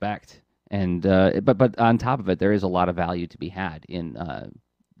we expect, and but on top of it, there is a lot of value to be had in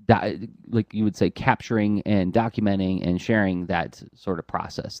like you would say, capturing and documenting and sharing that sort of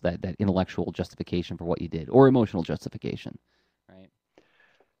process, that intellectual justification for what you did, or emotional justification, right?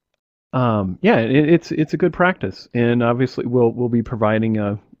 Yeah, it's a good practice, and obviously we'll be providing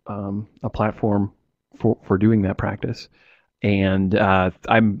a platform for doing that practice, and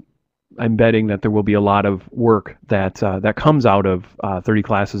I'm betting that there will be a lot of work that comes out of 30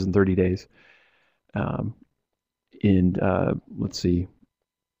 classes in 30 days. And let's see,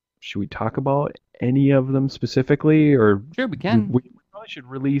 should we talk about any of them specifically, or Sure, we can. we probably should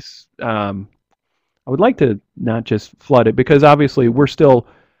release? I would like to not just flood it, because obviously we're still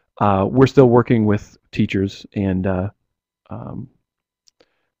working with teachers, and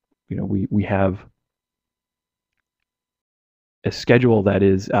we have a schedule that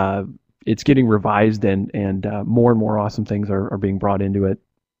is it's getting revised, and more and more awesome things are being brought into it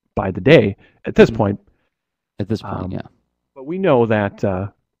by the day at this point. At this point, yeah. But we know that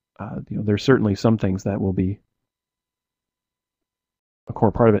there's certainly some things that will be a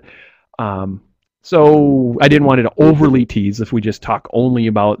core part of it. So I didn't want it to overly tease if we just talk only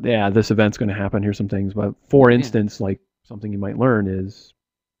about, this event's going to happen, here's some things. But for instance, like something you might learn is,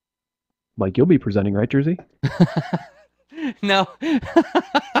 like, you'll be presenting, right, Jerzy? No.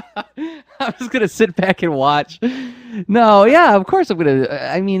 I'm just going to sit back and watch. No, yeah, of course I'm going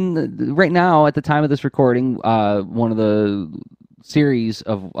to. I mean, right now, at the time of this recording, one of the series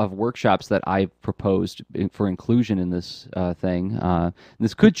of workshops that I proposed for inclusion in this thing,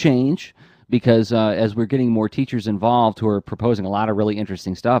 this could change, because as we're getting more teachers involved who are proposing a lot of really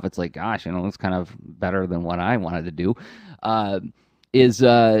interesting stuff, it's like, gosh, it's kind of better than what I wanted to do, is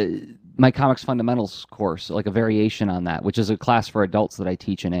my comics fundamentals course, like a variation on that, which is a class for adults that I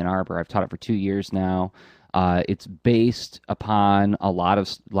teach in Ann Arbor. I've taught it for 2 years now. It's based upon a lot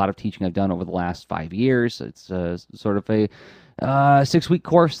of teaching I've done over the last 5 years. It's sort of a 6-week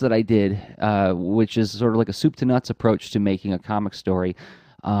course that I did, which is sort of like a soup to nuts approach to making a comic story.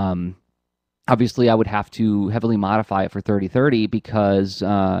 Obviously, I would have to heavily modify it for 30/30, because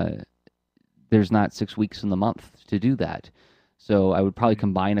there's not 6 weeks in the month to do that. So I would probably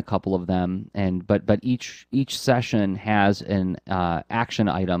combine a couple of them, but each session has an action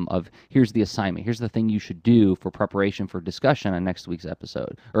item of, here's the assignment, here's the thing you should do for preparation for discussion on next week's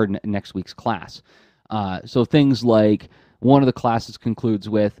episode, or next week's class. So things like, one of the classes concludes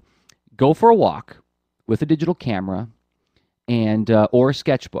with, go for a walk with a digital camera and or a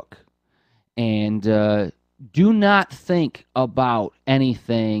sketchbook, and do not think about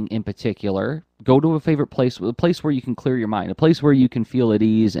anything in particular. Go to a favorite place, a place where you can clear your mind, a place where you can feel at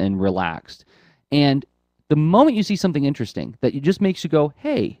ease and relaxed. And the moment you see something interesting that it just makes you go,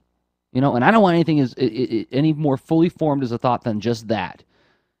 hey, and I don't want anything any more fully formed as a thought than just that.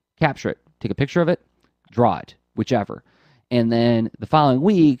 Capture it, take a picture of it, draw it, whichever. And then the following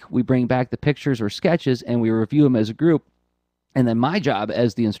week, we bring back the pictures or sketches and we review them as a group. And then my job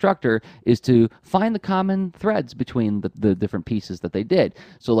as the instructor is to find the common threads between the different pieces that they did.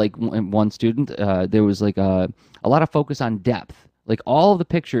 So like one student, there was like a lot of focus on depth. Like all of the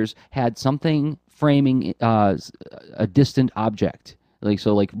pictures had something framing a distant object. Like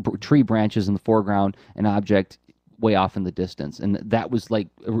tree branches in the foreground, an object way off in the distance. And that was like,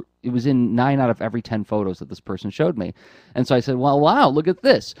 it was in 9 out of every 10 photos that this person showed me. And so I said, well, wow, look at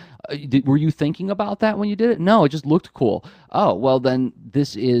this. Were you thinking about that when you did it? No, it just looked cool. Oh, well, then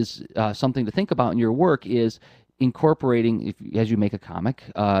this is something to think about in your work, is incorporating, as you make a comic,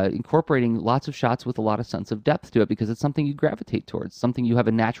 incorporating lots of shots with a lot of sense of depth to it because it's something you gravitate towards, something you have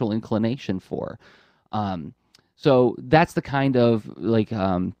a natural inclination for. Um, so that's the kind of like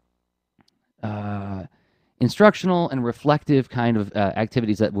uh, instructional and reflective kind of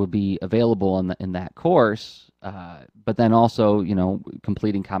activities that would be available in that course. But then also,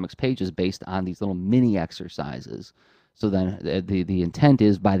 completing comics pages based on these little mini exercises. So then the intent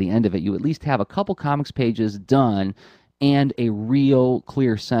is by the end of it, you at least have a couple comics pages done and a real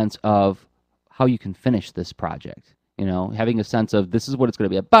clear sense of how you can finish this project. Having a sense of this is what it's going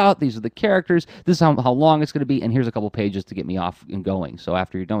to be about. These are the characters. This is how long it's going to be. And here's a couple pages to get me off and going. So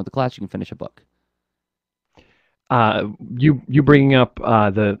after you're done with the class, you can finish a book. You bringing up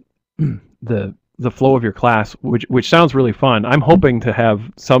the flow of your class, which sounds really fun. I'm hoping to have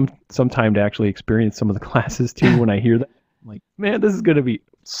some time to actually experience some of the classes too. When I hear that, I'm like, man, this is going to be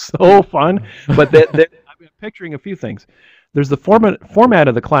so fun. But I'm picturing a few things. There's the format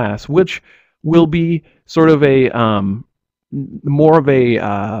of the class, which will be sort of a more of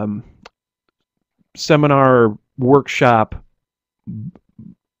a seminar workshop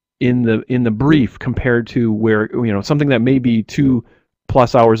in the brief compared to where something that may be 2+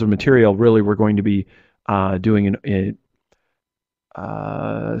 hours of material. Really, we're going to be doing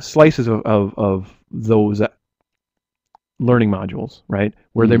slices of those learning modules, right?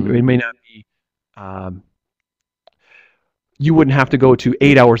 Where it may not be. You wouldn't have to go to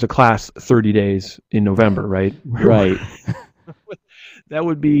 8 hours of class 30 days in November, right? Right. That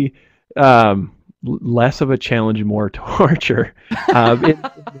would be less of a challenge and more torture. Yeah.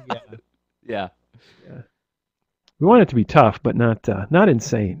 We want it to be tough, but not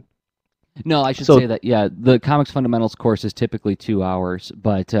insane. No, I should say that, yeah, the Comics Fundamentals course is typically 2 hours,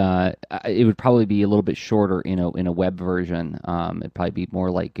 but it would probably be a little bit shorter in a web version. It'd probably be more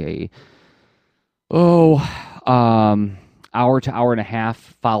like hour to hour and a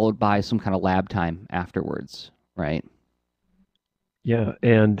half, followed by some kind of lab time afterwards, right? Yeah,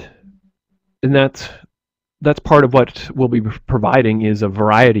 and that's part of what we'll be providing is a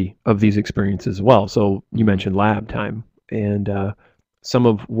variety of these experiences as well. So you mentioned lab time, and some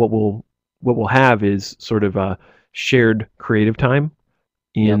of what we'll have is sort of a shared creative time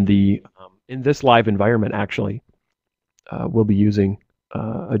in in this live environment. Actually, we'll be using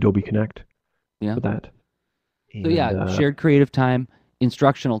Adobe Connect for that. So yeah, shared creative time,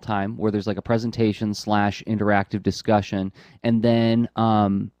 instructional time, where there's like a presentation / interactive discussion, and then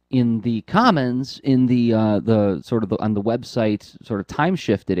in the Commons, in the sort of on the website sort of time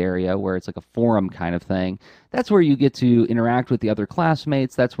shifted area where it's like a forum kind of thing, that's where you get to interact with the other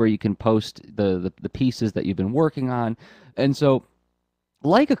classmates. That's where you can post the pieces that you've been working on, and so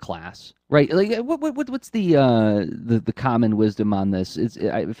like a class, right? Like what's the common wisdom on this?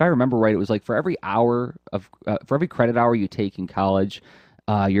 If I remember right, it was like for every credit hour you take in college,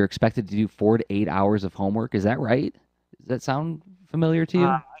 you're expected to do 4 to 8 hours of homework. Is that right? Does that sound familiar to you?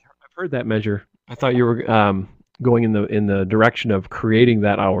 I've heard that measure. I thought you were going in the direction of creating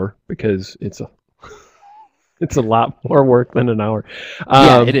that hour because it's a lot more work than an hour.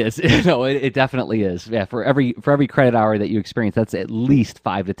 Yeah, it is. No, it definitely is. Yeah, for every credit hour that you experience, that's at least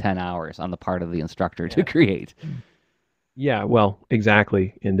 5 to 10 hours on the part of the instructor to create. Yeah, well,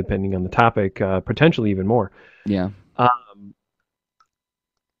 exactly, and depending on the topic, potentially even more. Yeah.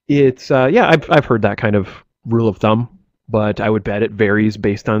 It's I've heard that kind of rule of thumb, but I would bet it varies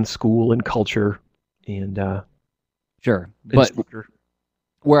based on school and culture and sure. But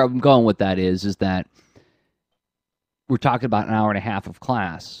where I'm going with that is that we're talking about an hour and a half of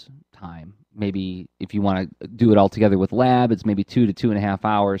class time. Maybe if you want to do it all together with lab, it's maybe 2 to 2.5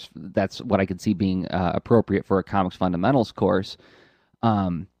 hours. That's what I could see being appropriate for a comics fundamentals course.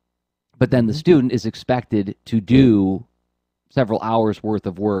 But then the student is expected to do several hours worth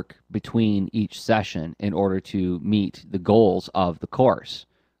of work between each session in order to meet the goals of the course,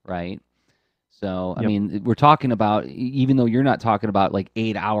 right? So, I mean, we're talking about, even though you're not talking about like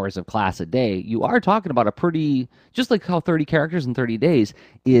 8 hours of class a day, you are talking about a pretty, just like how 30 characters in 30 days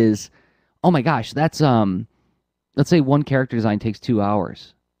is, oh my gosh, that's, let's say one character design takes 2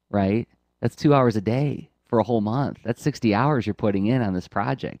 hours, right? That's 2 hours a day for a whole month. That's 60 hours you're putting in on this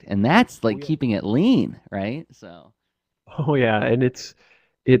project. And that's like keeping it lean, right? So. Oh yeah, and it's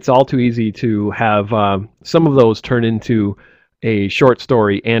all too easy to have some of those turn into a short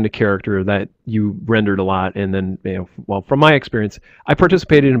story and a character that you rendered a lot, and then well, from my experience, I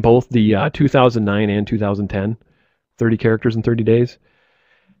participated in both the 2009 and 2010 30 characters in 30 days,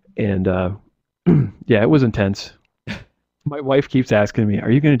 and yeah, it was intense. My wife keeps asking me,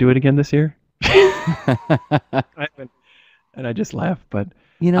 "Are you going to do it again this year?" And I just laugh, but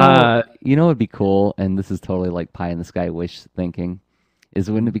You know, it'd be cool, and this is totally like pie in the sky wish thinking. Is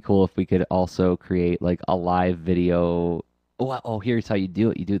wouldn't it be cool if we could also create like a live video? Oh, here's how you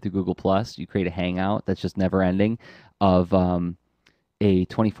do it. You do it through Google Plus. You create a Hangout that's just never ending of a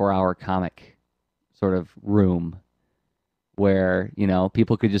 24-hour comic sort of room where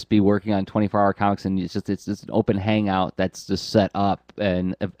people could just be working on 24-hour comics, and it's just an open hangout that's just set up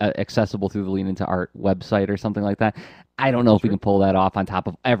and accessible through the Lean Into Art website or something like that. I don't know if we can pull that off on top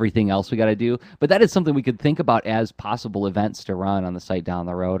of everything else we got to do, but that is something we could think about as possible events to run on the site down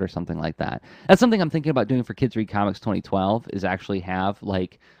the road or something like that. That's something I'm thinking about doing for Kids Read Comics 2012 is actually have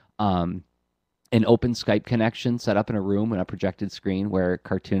like an open Skype connection set up in a room and a projected screen where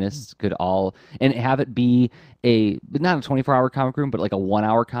cartoonists could all and have it be not a 24-hour comic room, but like a 1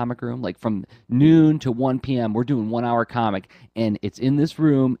 hour comic room, like from noon to 1 p.m. We're doing 1 hour comic, and it's in this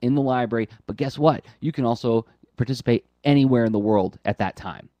room in the library. But guess what? You can also participate anywhere in the world at that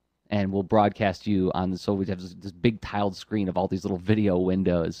time. And we'll broadcast you on so we have this big tiled screen of all these little video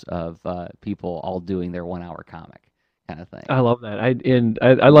windows of people all doing their 1 hour comic. Kind of thing. I love that.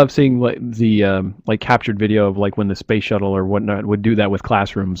 I love seeing like the like captured video of like when the space shuttle or whatnot would do that with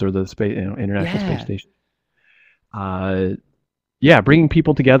classrooms or the space International Space Station. Yeah, bringing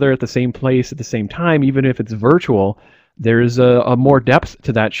people together at the same place at the same time, even if it's virtual, there's a more depth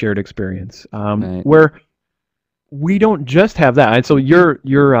to that shared experience Right. where we don't just have that. And so your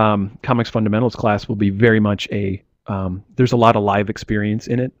comics fundamentals class will be very much there's a lot of live experience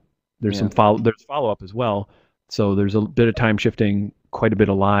in it. There's some there's follow up as well. So there's a bit of time shifting, quite a bit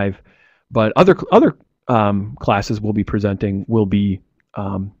of live, but other classes we'll be presenting will be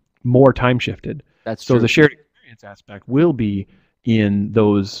more time shifted. That's so true. The shared experience aspect will be in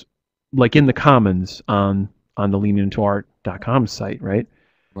those, like in the commons on the leanintoart.com site, right?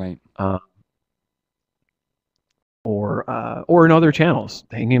 Right. Or in other channels,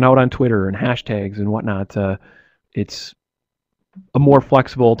 hanging out on Twitter and hashtags and whatnot. It's a more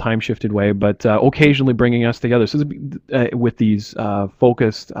flexible, time-shifted way, but occasionally bringing us together. So with these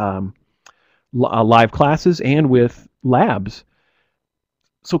focused live classes and with labs.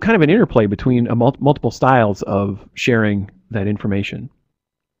 So kind of an interplay between multiple styles of sharing that information.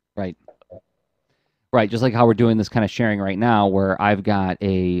 Right. Right, just like how we're doing this kind of sharing right now, where I've got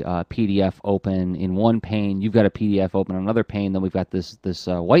a PDF open in one pane, you've got a PDF open on another pane, then we've got this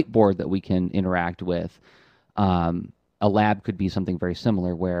whiteboard that we can interact with. A lab could be something very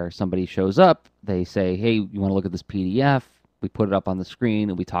similar where somebody shows up, they say, hey, you want to look at this PDF? We put it up on the screen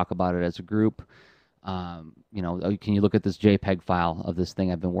and we talk about it as a group. Can you look at this JPEG file of this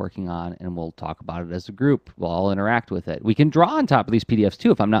thing I've been working on, and we'll talk about it as a group. We'll all interact with it. We can draw on top of these PDFs too,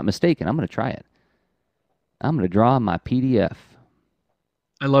 if I'm not mistaken. I'm going to try it. I'm going to draw on my PDF.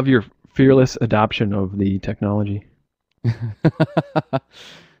 I love your fearless adoption of the technology. And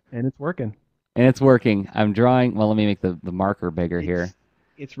it's working. And it's working. I'm drawing. Well, let me make the marker bigger here.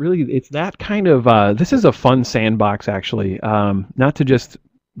 It's that kind of, this is a fun sandbox, actually. Not to just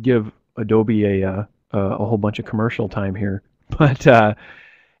give Adobe a whole bunch of commercial time here, but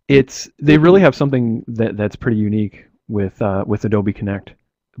they really have something that's pretty unique with Adobe Connect.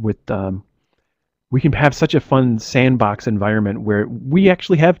 We can have such a fun sandbox environment where we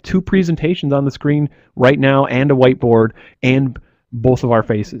actually have two presentations on the screen right now and a whiteboard and both of our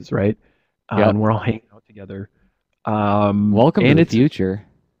faces, right? And we're all hanging out together. Welcome to the future.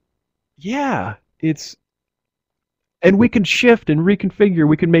 Yeah, and we can shift and reconfigure.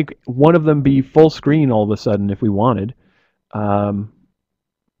 We can make one of them be full screen all of a sudden if we wanted.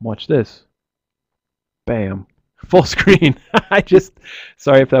 Watch this. Bam. Full screen.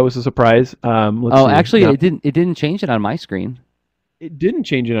 Sorry if that was a surprise. Actually, it didn't change it on my screen. It didn't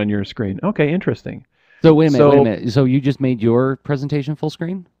change it on your screen. Okay, interesting. So wait a minute. So you just made your presentation full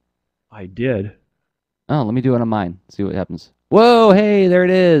screen? I did. Oh, let me do it on mine. See what happens. Whoa, hey, there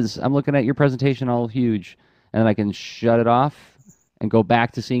it is. I'm looking at your presentation all huge. And then I can shut it off and go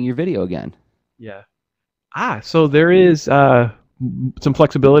back to seeing your video again. Yeah. So there is some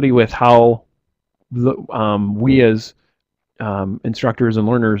flexibility with how we as instructors and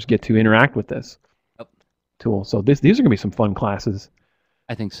learners get to interact with this tool. So these are going to be some fun classes.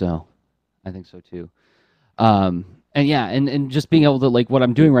 I think so. I think so too. And yeah, and just being able to, like, what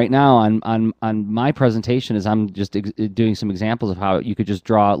I'm doing right now on my presentation is I'm just doing some examples of how you could just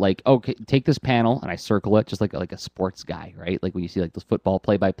draw, like, okay, take this panel and I circle it just like a sports guy, right? Like when you see like those football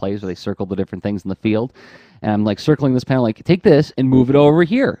play-by-plays where they circle the different things in the field, and I'm like circling this panel, like take this and move it over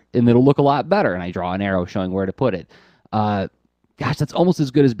here, and it'll look a lot better. And I draw an arrow showing where to put it. Gosh, that's almost as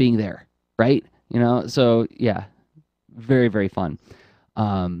good as being there, right? So yeah, very, very fun.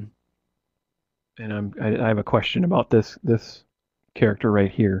 And I have a question about this character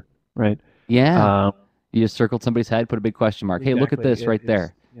right here, right? Yeah. Um, You just circled somebody's head, put a big question mark. Hey, look at exactly. this right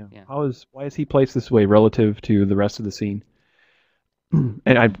there. Yeah. Why is he placed this way relative to the rest of the scene? And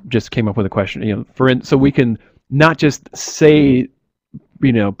I just came up with a question, so we can not just say,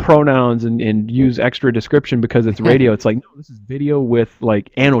 pronouns and use extra description because it's radio. It's like, no, this is video with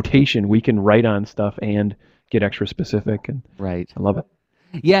like annotation. We can write on stuff and get extra specific, and Right. I love it.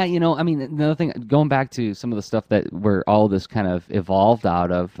 Yeah, I mean, another thing, going back to some of the stuff that where all this kind of evolved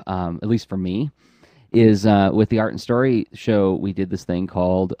out of, at least for me, is with the Art and Story show, we did this thing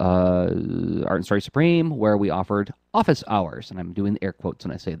called Art and Story Supreme, where we offered office hours, and I'm doing air quotes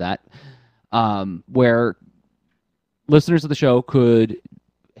when I say that, where listeners of the show could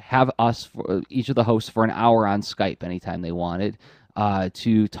have us, each of the hosts, for an hour on Skype anytime they wanted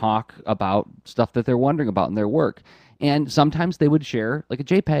to talk about stuff that they're wondering about in their work. And sometimes they would share like a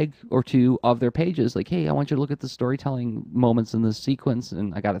JPEG or two of their pages, like, hey, I want you to look at the storytelling moments in this sequence,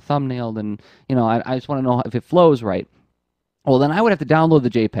 and I got it thumbnailed, and I just want to know if it flows right. Well, then I would have to download the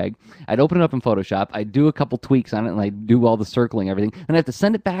JPEG. I'd open it up in Photoshop. I'd do a couple tweaks on it, and I'd do all the circling, everything. And I have to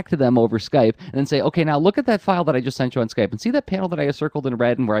send it back to them over Skype, and then say, okay, now look at that file that I just sent you on Skype, and see that panel that I circled in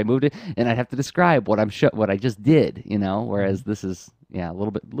red and where I moved it. And I'd have to describe what I just did, Whereas this is a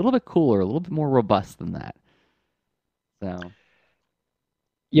little bit cooler, a little bit more robust than that. So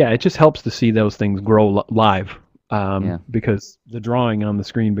Yeah, it just helps to see those things grow live, yeah. because the drawing on the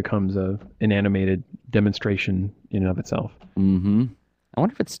screen becomes an animated demonstration in and of itself. Mm-hmm. I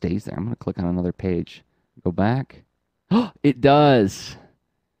wonder if it stays there. I'm going to click on another page. Go back. Oh, it does.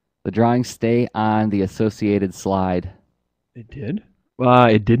 The drawings stay on the associated slide. It did?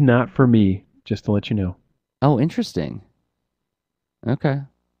 It did not for me, just to let you know. Oh, interesting. Okay.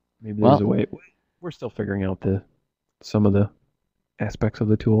 Maybe there's a way. We're still figuring out some of the aspects of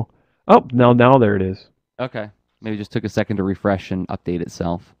the tool. Oh, now there it is. Okay. Maybe it just took a second to refresh and update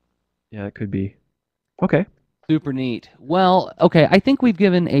itself. Yeah, it could be. Okay. Super neat. Well, okay, I think we've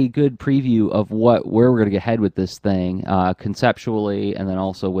given a good preview of where we're going to get head with this thing, conceptually, and then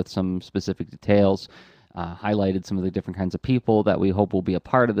also with some specific details. Highlighted some of the different kinds of people that we hope will be a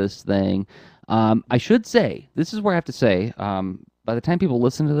part of this thing. I should say, this is where I have to say, by the time people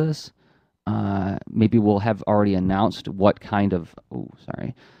listen to this, maybe we'll have already announced what kind of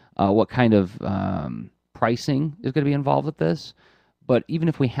pricing is going to be involved with this. But even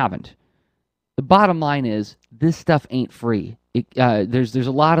if we haven't, the bottom line is this stuff ain't free. There's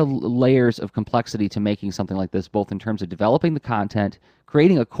a lot of layers of complexity to making something like this, both in terms of developing the content.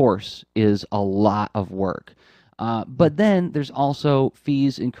 Creating a course is a lot of work. But then there's also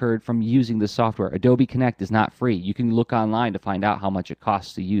fees incurred from using the software. Adobe Connect is not free. You can look online to find out how much it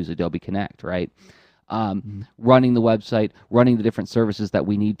costs to use Adobe Connect, right? Running the website, running the different services that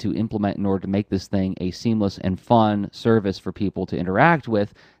we need to implement in order to make this thing a seamless and fun service for people to interact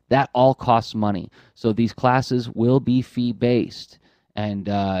with, that all costs money. So these classes will be fee-based. And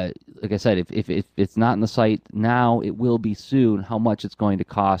like I said, if it's not in the site now, it will be soon how much it's going to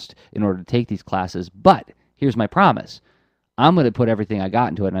cost in order to take these classes. But here's my promise. I'm going to put everything I got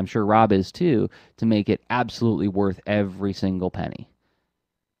into it, and I'm sure Rob is too, to make it absolutely worth every single penny.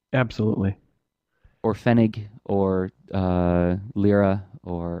 Absolutely. Or Pfennig, or Lira,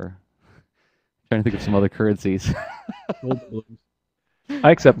 or I'm trying to think of some other currencies. Gold doubloons.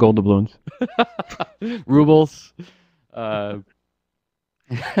 I accept gold doubloons. Rubles.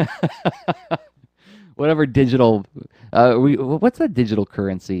 Whatever digital. What's that digital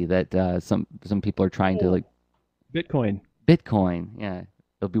currency that some people are trying to like? Bitcoin. Bitcoin. Yeah,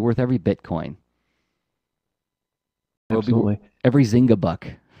 it'll be worth every Bitcoin. Absolutely. Every Zynga buck.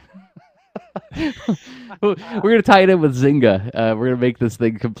 We're gonna tie it in with Zynga. We're gonna make this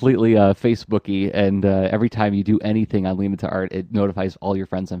thing completely Facebooky, and every time you do anything on Lean Into Art, it notifies all your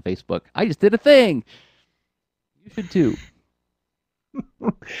friends on Facebook. I just did a thing. You should too.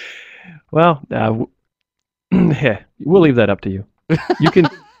 Well, yeah, we'll leave that up to you. You can,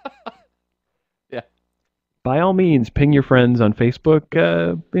 yeah, by all means, ping your friends on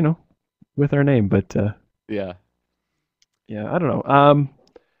Facebook. With our name, but yeah, I don't know.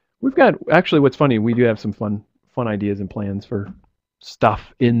 We've got, actually, what's funny, we do have some fun ideas and plans for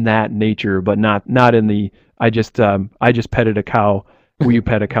stuff in that nature, but not in the I just petted a cow. Will you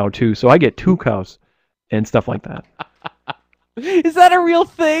pet a cow too? So I get 2 cows and stuff like that. Is that a real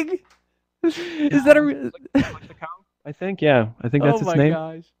thing? Is that a real? Like the cow? I think, yeah. I think that's its name.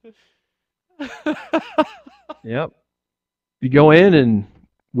 Oh my gosh. Yep. You go in and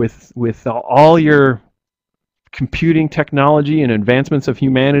with all your computing technology and advancements of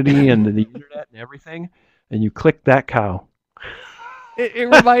humanity and the internet and everything, and you click that cow. It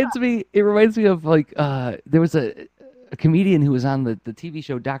reminds me of like there was a comedian who was on the TV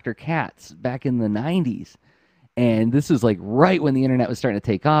show Dr. Katz back in the 90s. And this is like right when the internet was starting to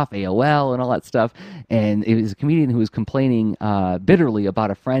take off, AOL and all that stuff. And it was a comedian who was complaining bitterly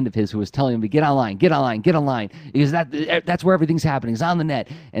about a friend of his who was telling him to get online, get online, get online. Because that's where everything's happening. It's on the net.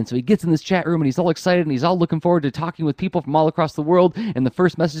 And so he gets in this chat room and he's all excited and he's all looking forward to talking with people from all across the world. And the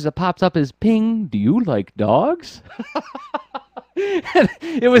first message that pops up is, "Ping, do you like dogs?"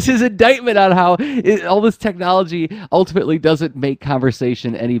 It was his indictment on how all this technology ultimately doesn't make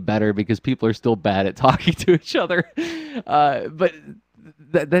conversation any better because people are still bad at talking to each other. But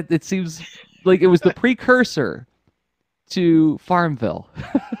that it seems like it was the precursor to Farmville.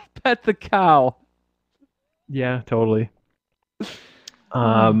 Pet the cow. Yeah, totally.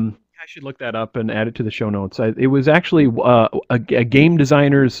 I should look that up and add it to the show notes. It was actually a game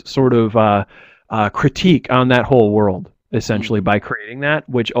designer's sort of critique on that whole world, essentially, by creating that,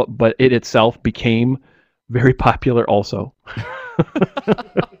 but it itself became very popular also.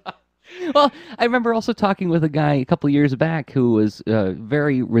 Well, I remember also talking with a guy a couple of years back who was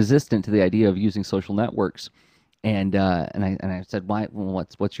very resistant to the idea of using social networks, and I said, "Why?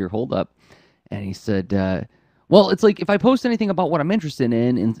 What's your holdup?" And he said, "Well, it's like if I post anything about what I'm interested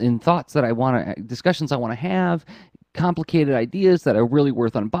in thoughts that I want to, discussions I want to have, complicated ideas that are really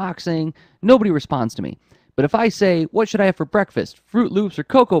worth unboxing, nobody responds to me. But if I say, what should I have for breakfast, Fruit Loops or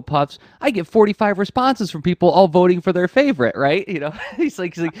Cocoa Puffs, I get 45 responses from people all voting for their favorite, right?" You know, he's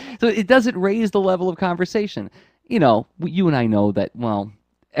like, so it doesn't raise the level of conversation. You know, you and I know that, well,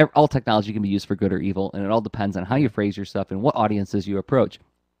 all technology can be used for good or evil, and it all depends on how you phrase your stuff and what audiences you approach.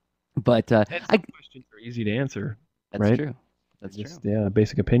 But questions are easy to answer. That's right? true. That's true. Yeah,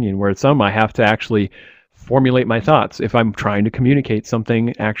 basic opinion. Where some I have to actually formulate my thoughts if I'm trying to communicate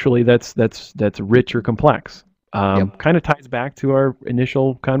something actually that's rich or complex. Yep. Kind of ties back to our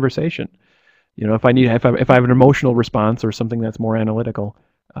initial conversation. You know, if I have an emotional response or something that's more analytical,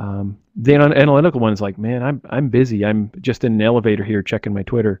 the analytical one is like, man, I'm busy. I'm just in an elevator here checking my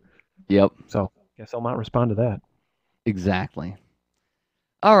Twitter. Yep. So I guess I'll not respond to that. Exactly.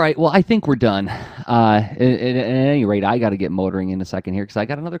 All right. Well, I think we're done. At any rate, I got to get motoring in a second here because I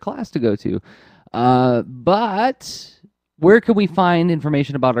got another class to go to. But where can we find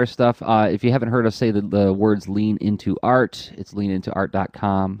information about our stuff? If you haven't heard us say the words "lean into art," it's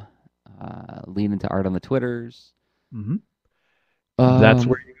leanintoart.com. Lean into art on the Twitters. Mm-hmm.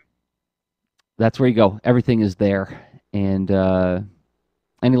 That's where you go. Everything is there. And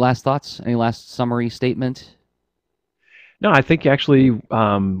any last thoughts? Any last summary statement? No, I think actually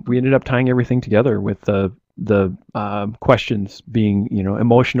we ended up tying everything together with the questions being,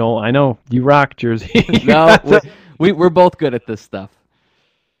 emotional. I know you rock, Jerzy. No, we're both good at this stuff.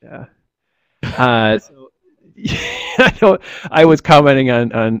 Yeah. So I know I was commenting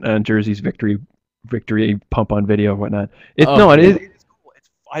on Jerzy's victory pump on video and whatnot. It is cool.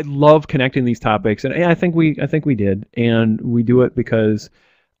 I love connecting these topics, and I think we did, and we do it because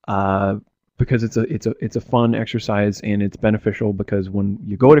it's a fun exercise and it's beneficial because when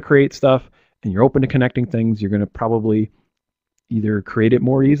you go to create stuff and you're open to connecting things, you're going to probably either create it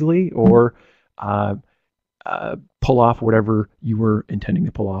more easily or pull off whatever you were intending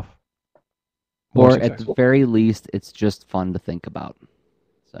to pull off. Or at the very least, it's just fun to think about.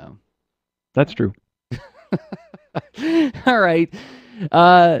 So that's true. All right.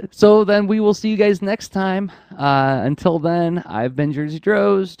 So then we will see you guys next time. Until then, I've been Jerzy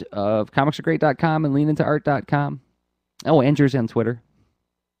Drozd of comicsaregreat.com and leanintoart.com. Oh, and Jerzy on Twitter.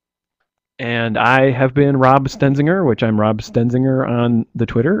 And I have been Rob Stenzinger, which I'm Rob Stenzinger on the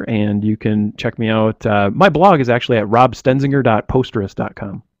Twitter, and you can check me out. My blog is actually at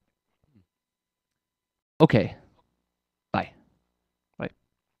robstenzinger.posterous.com. Okay,